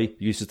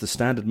the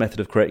standard method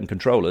of creating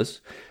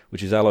controllers,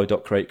 which is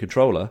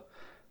alloy.createController,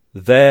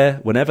 there,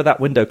 whenever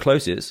that window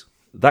closes,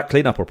 that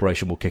cleanup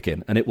operation will kick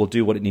in and it will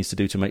do what it needs to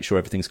do to make sure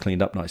everything's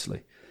cleaned up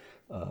nicely.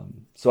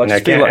 So I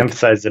can't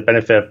emphasize the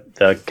benefit of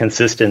the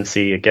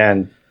consistency.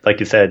 Again, like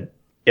you said,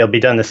 it'll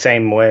be done the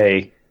same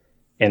way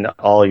in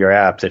all your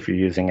apps if you're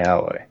using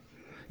Alloy.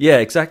 Yeah,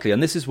 exactly.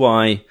 And this is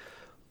why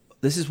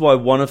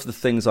one of the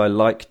things I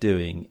like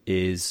doing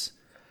is,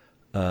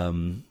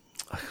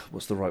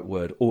 what's the right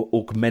word?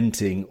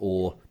 Augmenting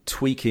or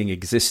tweaking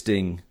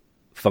existing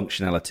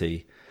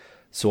functionality.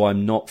 So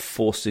I'm not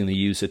forcing the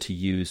user to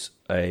use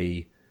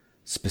a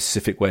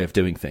specific way of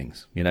doing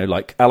things. You know,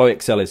 like Alloy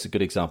XL is a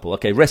good example.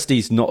 Okay,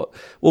 Resty's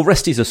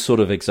a sort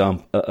of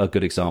a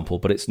good example,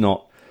 but it's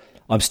not.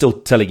 I'm still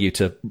telling you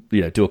to,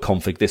 you know, do a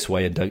config this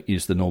way and don't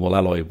use the normal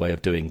Alloy way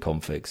of doing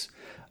configs.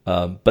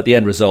 But the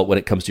end result when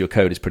it comes to your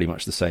code is pretty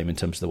much the same in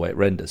terms of the way it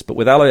renders. But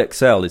with Alloy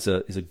XL is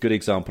a good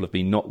example of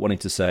me not wanting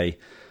to say,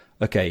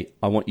 okay,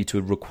 I want you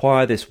to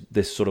require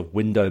this sort of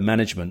window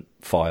management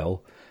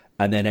file,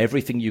 and then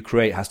everything you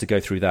create has to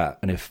go through that.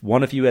 And if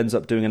one of you ends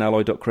up doing an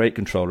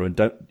alloy.createController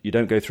and you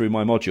don't go through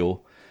my module,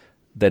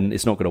 then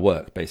it's not going to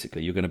work,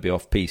 basically. You're going to be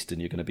off-piste and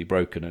you're going to be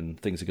broken and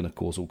things are going to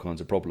cause all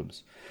kinds of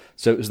problems.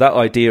 So it was that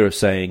idea of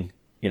saying,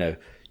 you know,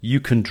 you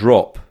can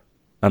drop,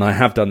 and I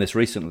have done this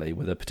recently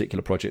with a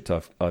particular project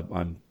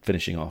I'm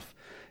finishing off,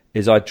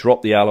 is I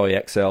dropped the Alloy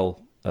XL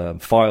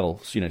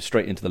files, you know,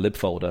 straight into the lib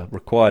folder,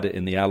 required it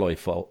in the Alloy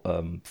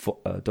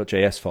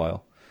 .js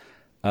file,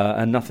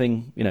 and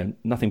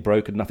nothing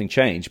broke and nothing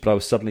changed. But I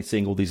was suddenly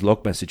seeing all these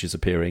log messages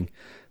appearing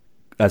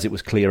as it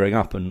was clearing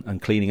up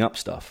and cleaning up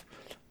stuff,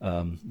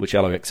 which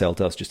Alloy XL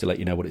does just to let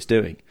you know what it's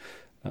doing.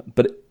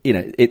 But you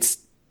know,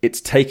 it's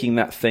taking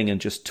that thing and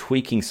just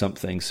tweaking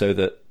something so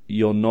that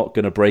you're not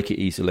going to break it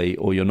easily,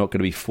 or you're not going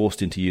to be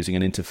forced into using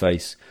an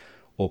interface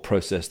or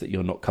process that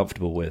you're not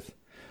comfortable with.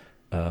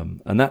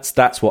 And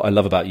that's what I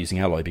love about using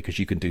Alloy, because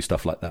you can do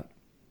stuff like that.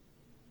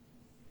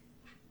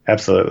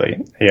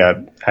 Absolutely.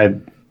 Yeah.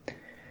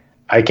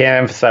 I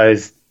can't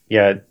emphasize,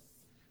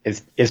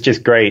 it's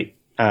just great.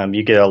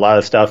 You get a lot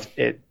of stuff.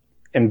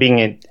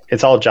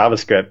 It's all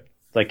JavaScript.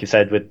 Like you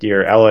said, with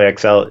your Alloy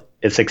XL,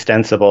 it's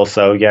extensible.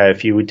 So yeah,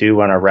 if you do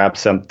want to wrap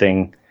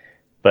something,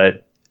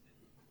 but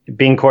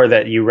being core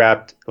that you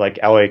wrapped like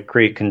Alloy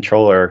Create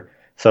Controller,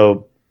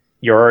 so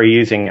you're already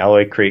using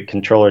Alloy Create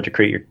Controller to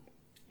create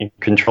your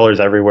controllers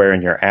everywhere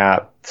in your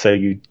app. So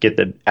you get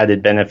the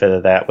added benefit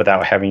of that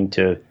without having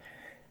to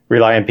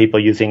rely on people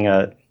using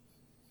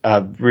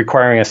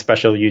requiring a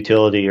special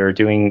utility or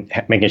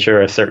making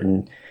sure a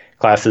certain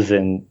class is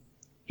in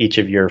each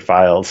of your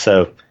files.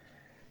 So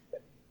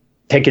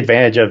take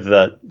advantage of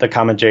the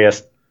Common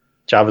JS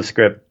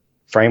JavaScript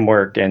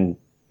framework and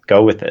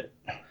go with it.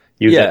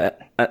 Use it.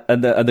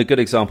 And the good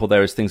example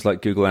there is things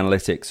like Google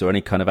Analytics or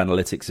any kind of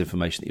analytics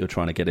information that you're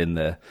trying to get in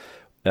there.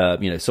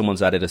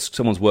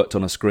 Someone's worked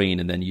on a screen,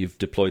 and then you've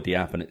deployed the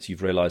app, and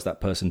you've realized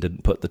that person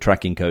didn't put the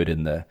tracking code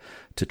in there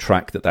to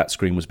track that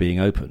screen was being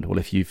opened. Well,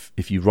 if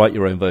you write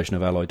your own version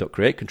of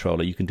Alloy.create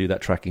controller, you can do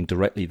that tracking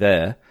directly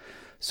there.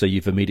 So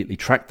you've immediately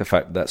tracked the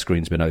fact that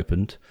screen's been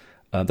opened.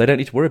 They don't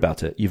need to worry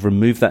about it. You've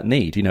removed that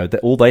need.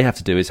 All they have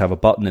to do is have a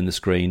button in the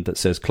screen that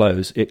says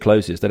close. It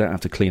closes. They don't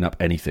have to clean up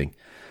anything.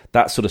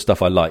 That sort of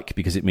stuff I like,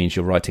 because it means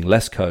you're writing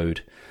less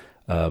code.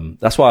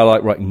 That's why I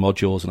like writing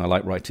modules, and I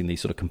like writing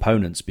these sort of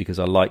components, because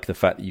I like the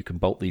fact that you can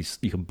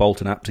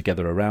bolt an app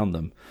together around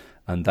them,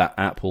 and that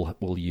app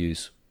will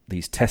use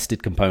these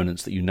tested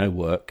components that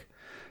work,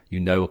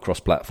 across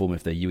platform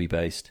if they're UI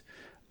based.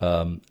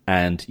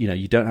 And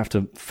you don't have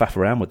to faff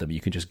around with them.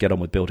 You can just get on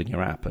with building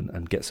your app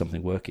and get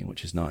something working,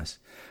 which is nice.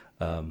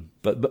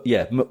 But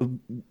yeah,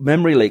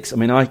 memory leaks.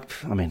 I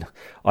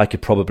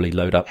could probably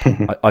load up.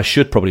 I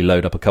should probably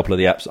load up a couple of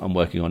the apps that I'm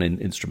working on in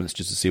Instruments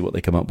just to see what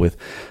they come up with,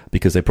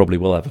 because they probably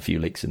will have a few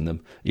leaks in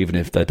them. Even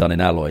if they're done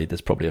in Alloy,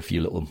 there's probably a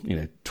few little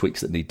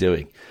tweaks that need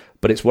doing.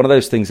 But it's one of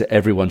those things that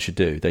everyone should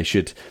do. They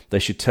should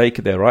take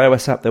their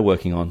iOS app they're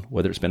working on,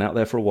 whether it's been out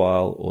there for a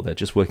while or they're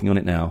just working on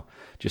it now,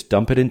 just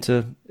dump it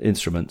into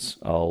Instruments.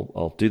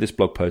 I'll do this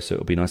blog post so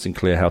it'll be nice and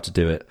clear how to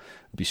do it.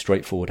 It'll be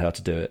straightforward how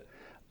to do it.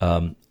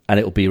 And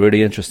it'll be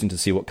really interesting to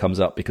see what comes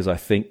up, because I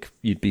think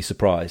you'd be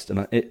surprised.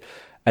 And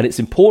it's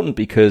important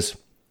because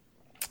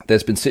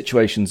there's been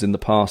situations in the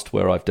past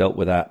where I've dealt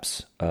with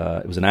apps.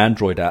 It was an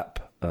Android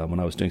app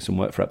when I was doing some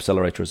work for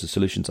Accelerator as a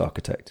solutions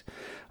architect.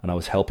 And I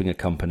was helping a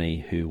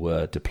company who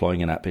were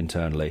deploying an app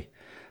internally,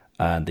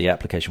 and the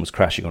application was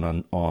crashing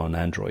on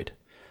Android.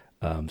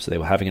 So they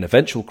were having an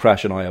eventual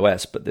crash on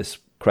iOS, but this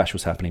crash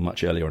was happening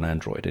much earlier on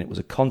Android, and it was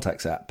a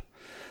contacts app.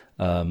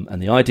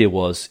 And the idea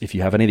was, if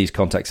you have any of these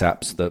contacts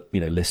apps that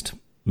list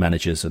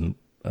managers and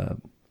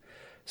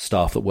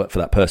staff that work for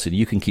that person,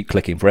 you can keep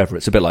clicking forever.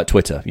 It's a bit like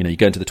Twitter. You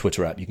go into the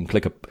Twitter app, you can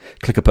click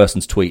a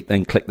person's tweet,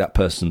 then click that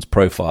person's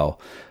profile,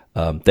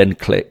 then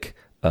click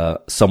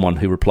someone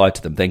who replied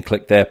to them, then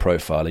click their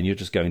profile, and you're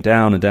just going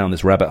down and down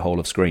this rabbit hole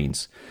of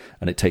screens,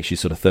 and it takes you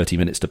sort of 30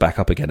 minutes to back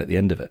up again at the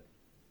end of it.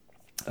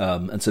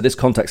 And so this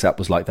contacts app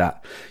was like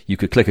that. You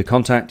could click a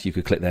contact, you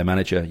could click their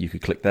manager, you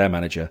could click their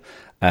manager.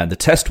 And the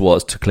test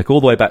was to click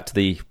all the way back to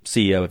the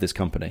CEO of this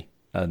company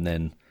and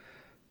then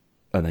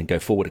go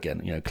forward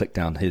again, click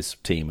down his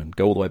team and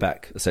go all the way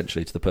back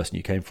essentially to the person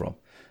you came from.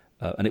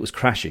 And it was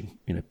crashing,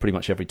 pretty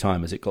much every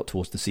time as it got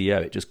towards the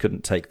CEO. It just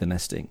couldn't take the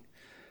nesting.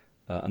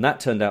 And that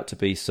turned out to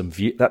be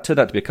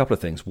a couple of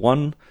things.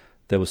 One,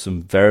 there was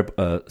some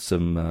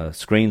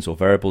screens or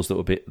variables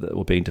that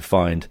were being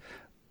defined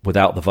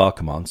without the var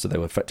command, so they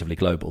were effectively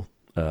global.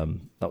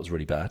 That was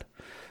really bad.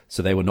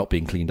 So they were not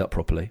being cleaned up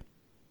properly.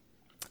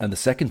 And the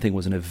second thing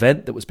was an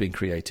event that was being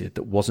created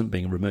that wasn't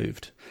being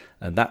removed.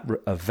 And that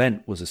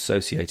event was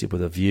associated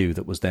with a view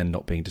that was then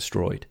not being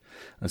destroyed.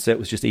 And so it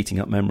was just eating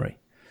up memory.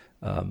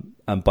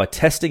 And by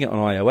testing it on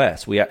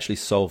iOS, we actually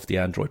solved the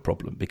Android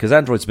problem, because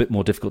Android's a bit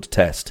more difficult to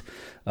test.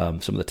 Some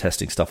of the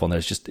testing stuff on there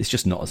it's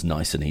just not as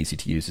nice and easy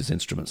to use as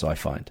Instruments, I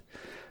find.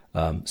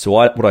 So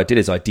what I did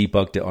is I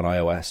debugged it on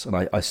iOS,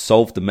 and I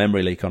solved the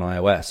memory leak on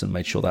iOS and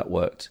made sure that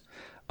worked.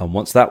 And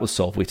once that was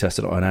solved, we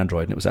tested it on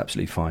Android, and it was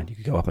absolutely fine. You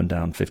could go up and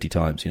down 50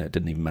 times. It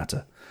didn't even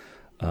matter.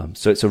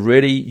 So it's a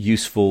really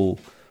useful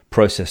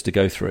process to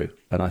go through.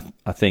 And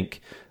I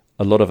think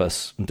a lot of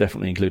us, and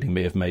definitely including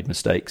me, have made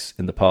mistakes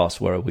in the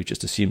past where we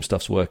just assume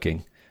stuff's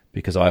working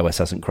because iOS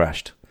hasn't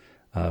crashed.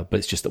 But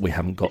it's just that we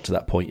haven't got to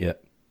that point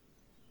yet.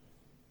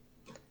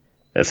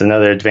 That's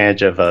another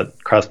advantage of a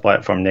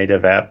cross-platform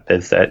native app,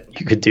 is that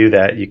you could do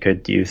that. You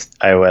could use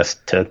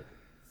iOS to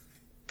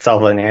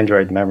solve an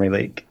Android memory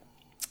leak.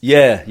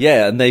 Yeah,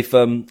 and they've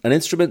and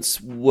Instruments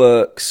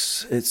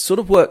works. It sort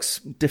of works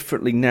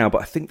differently now,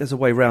 but I think there's a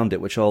way around it,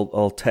 which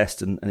I'll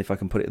test, and if I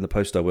can put it in the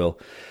post, I will.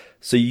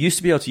 So you used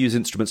to be able to use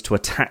Instruments to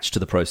attach to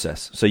the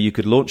process. So you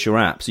could launch your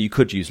app. So you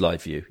could use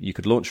Live View. You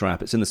could launch your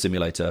app. It's in the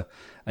simulator,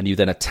 and you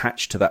then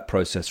attach to that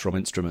process from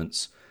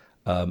Instruments,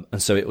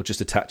 and so it will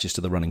just attaches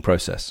to the running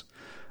process.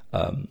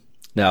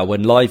 Now,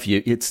 when Live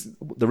View, it's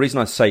the reason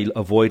I say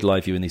avoid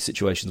Live View in these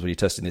situations when you're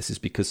testing this is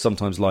because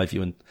sometimes Live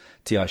View and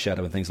TI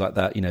Shadow and things like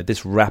that,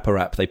 this wrapper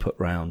app they put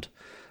round,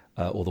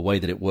 or the way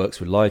that it works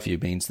with Live View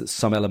means that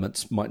some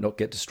elements might not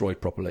get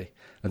destroyed properly,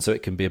 and so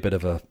it can be a bit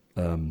of a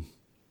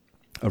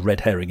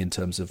red herring in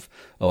terms of,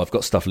 I've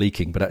got stuff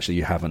leaking, but actually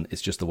you haven't.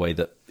 It's just the way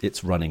that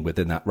it's running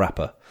within that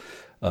wrapper.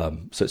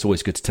 So it's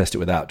always good to test it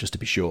without, just to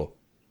be sure.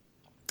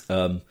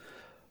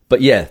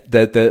 But yeah,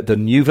 the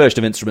new version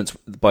of Instruments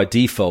by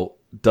default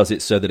does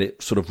it so that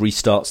it sort of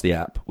restarts the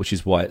app, which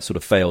is why it sort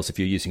of fails. If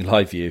you're using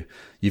Live View,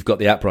 you've got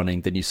the app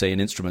running, then you say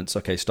in Instruments,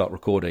 okay, start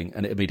recording,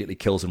 and it immediately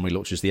kills and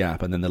relaunches the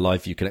app, and then the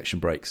Live View connection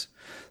breaks.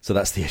 So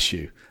that's the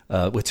issue.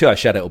 With TI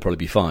Shadow, it'll probably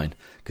be fine,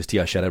 because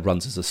TI Shadow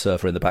runs as a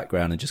server in the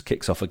background and just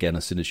kicks off again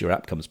as soon as your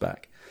app comes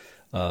back.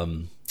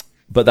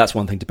 But that's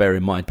one thing to bear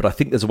in mind. But I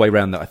think there's a way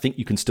around that. I think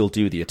you can still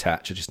do the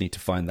attach. I just need to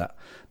find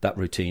that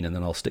routine, and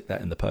then I'll stick that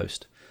in the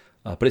post.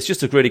 But it's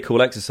just a really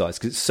cool exercise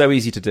because it's so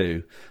easy to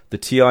do. The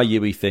TI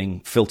UE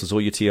thing filters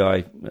all your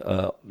TI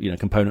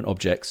component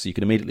objects, so you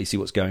can immediately see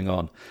what's going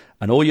on.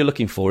 And all you're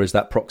looking for is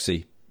that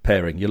proxy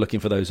pairing. You're looking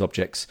for those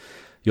objects.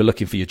 You're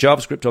looking for your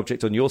JavaScript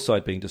object on your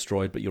side being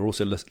destroyed, but you're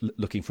also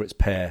looking for its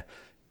pair,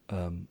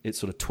 its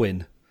sort of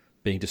twin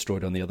being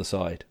destroyed on the other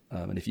side.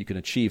 And if you can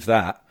achieve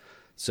that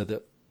so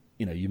that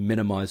you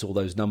minimize all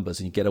those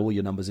numbers and you get all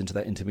your numbers into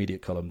that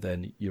intermediate column,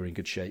 then you're in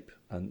good shape.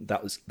 And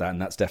that's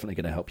definitely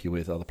going to help you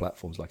with other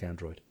platforms like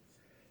Android.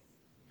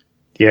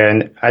 Yeah,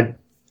 and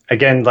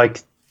again,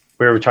 like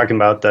we were talking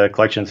about the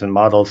collections and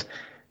models,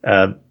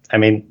 there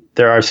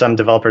are some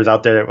developers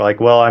out there that were like,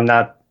 well, I'm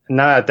not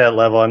at that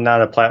level. I'm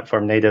not a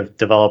platform native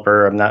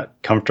developer. I'm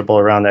not comfortable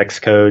around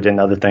Xcode and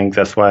other things.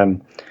 That's why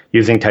I'm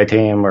using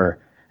Titanium or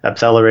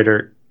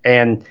Appcelerator.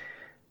 And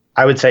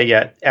I would say,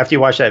 yeah, after you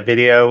watch that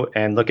video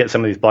and look at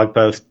some of these blog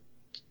posts,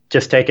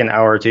 just take an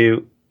hour or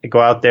two,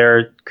 go out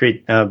there,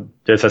 create,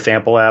 there's a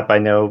sample app I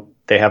know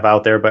they have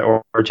out there,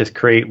 or just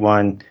create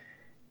one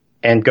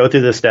and go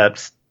through the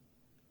steps,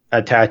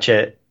 attach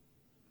it,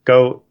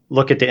 go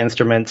look at the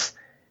instruments,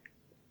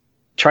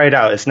 try it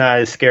out. It's not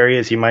as scary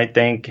as you might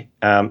think.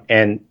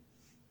 And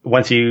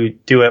once you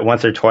do it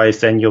once or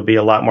twice, then you'll be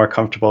a lot more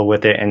comfortable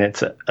with it. And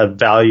it's a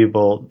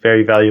valuable,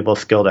 very valuable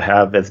skill to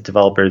have as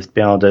developers,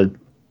 being able to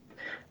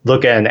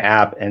look at an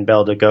app and be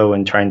able to go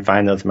and try and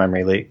find those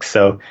memory leaks.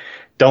 So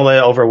don't let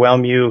it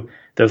overwhelm you.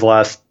 There's a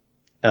lot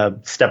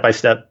of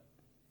step-by-step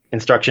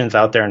instructions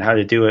out there on how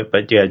to do it.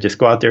 But yeah, just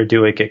go out there,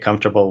 do it, get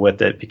comfortable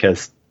with it,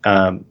 because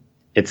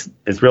it's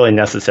really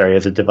necessary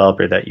as a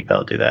developer that you be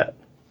able to do that.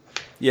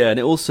 Yeah, and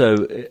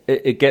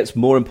it gets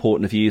more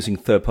important if you're using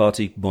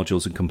third-party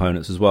modules and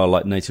components as well,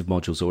 like native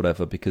modules or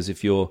whatever, because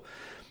if you're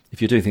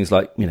doing things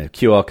like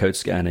QR code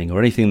scanning or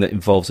anything that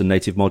involves a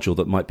native module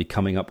that might be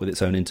coming up with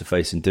its own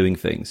interface and doing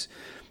things,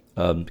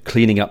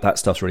 cleaning up that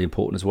stuff's really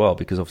important as well,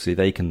 because obviously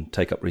they can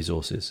take up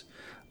resources.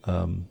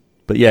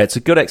 But yeah, it's a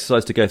good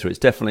exercise to go through. It's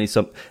definitely it's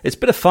a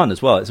bit of fun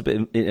as well. It's a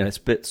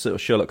bit sort of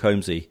Sherlock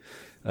Holmesy,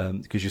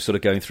 because you're sort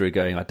of going through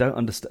going, I don't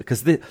understand,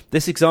 because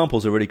this example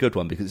is a really good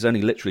one because it's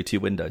only literally 2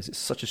 windows. It's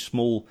such a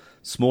small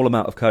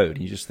amount of code,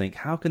 and you just think,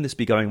 how can this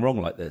be going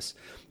wrong like this?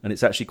 And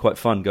it's actually quite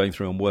fun going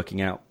through and working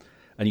out.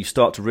 And you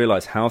start to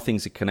realize how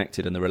things are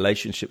connected and the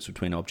relationships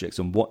between objects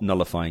and what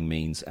nullifying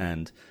means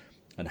and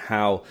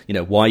how,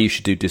 why you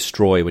should do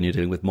destroy when you're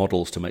dealing with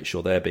models to make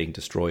sure they're being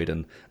destroyed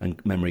and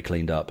memory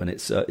cleaned up. And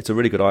it's a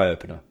really good eye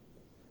opener.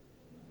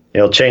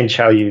 It'll change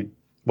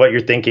what you're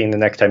thinking the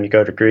next time you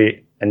go to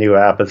create a new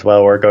app as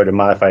well, or go to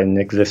modify an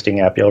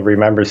existing app. You'll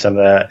remember some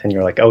of that and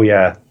you're like, oh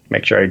yeah,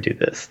 make sure I do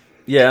this.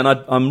 Yeah, and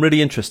I'm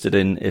really interested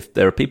in, if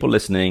there are people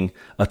listening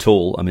at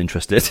all, I'm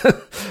interested.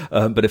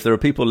 But if there are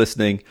people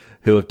listening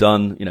who have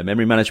done,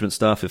 memory management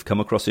stuff, who've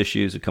come across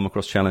issues, who've come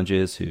across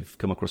challenges, who've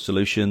come across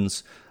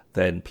solutions,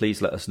 then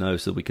please let us know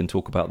so that we can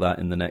talk about that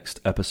in the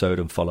next episode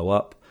and follow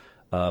up.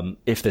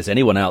 If there's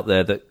anyone out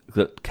there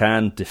that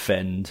can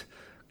defend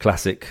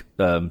classic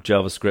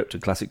JavaScript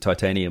and classic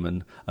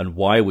Titanium and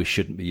why we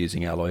shouldn't be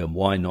using Alloy and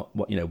why not,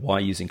 why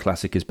using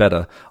classic is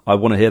better, I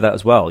want to hear that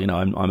as well.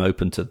 I'm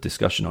open to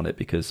discussion on it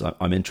because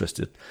I'm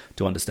interested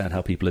to understand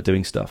how people are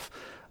doing stuff.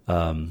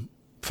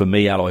 For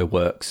me, Alloy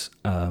works,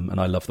 and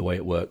I love the way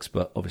it works,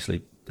 but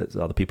obviously there's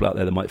other people out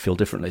there that might feel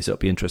differently, so it'd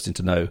be interesting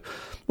to know,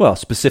 well,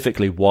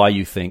 specifically why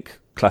you think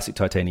classic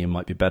Titanium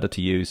might be better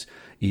to use,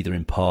 either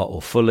in part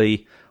or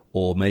fully,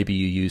 or maybe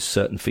you use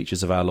certain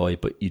features of Alloy,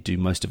 but you do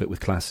most of it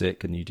with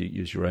Classic and you do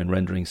use your own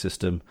rendering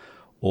system.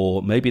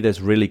 Or maybe there's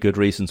really good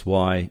reasons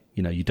why,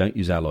 you don't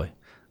use Alloy.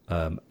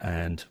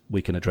 And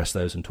we can address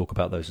those and talk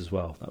about those as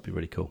well. That'd be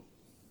really cool.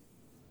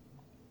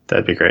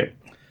 That'd be great.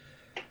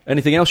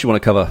 Anything else you want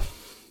to cover?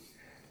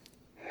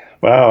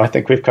 Wow, I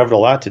think we've covered a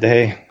lot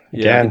today.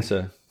 Yeah, I think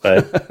so.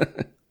 But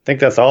I think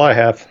that's all I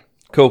have.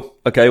 Cool.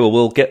 Okay, well,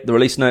 we'll get the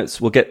release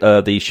notes. We'll get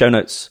the show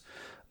notes.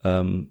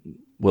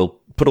 We'll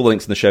put all the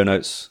links in the show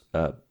notes,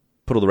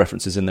 put all the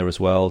references in there as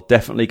well.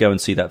 Definitely go and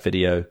see that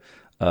video.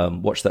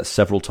 Watch that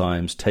several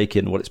times. Take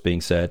in what it's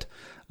being said.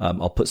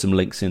 I'll put some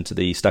links into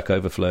the Stack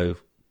Overflow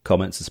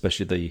comments,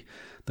 especially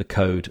the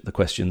code, the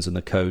questions and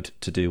the code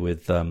to do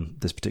with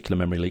this particular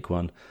memory leak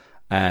one.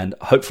 And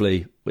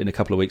hopefully in a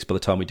couple of weeks, by the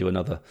time we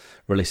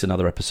release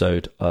another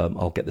episode,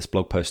 I'll get this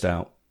blog post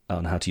out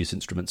on how to use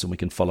instruments, and we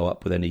can follow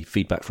up with any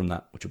feedback from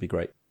that, which will be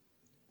great.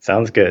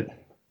 Sounds good.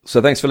 So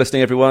thanks for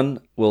listening, everyone.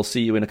 We'll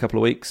see you in a couple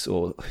of weeks,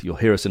 or you'll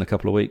hear us in a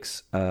couple of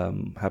weeks.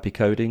 Happy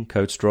coding,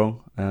 code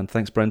strong, and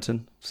thanks,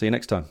 Brenton. See you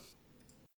next time.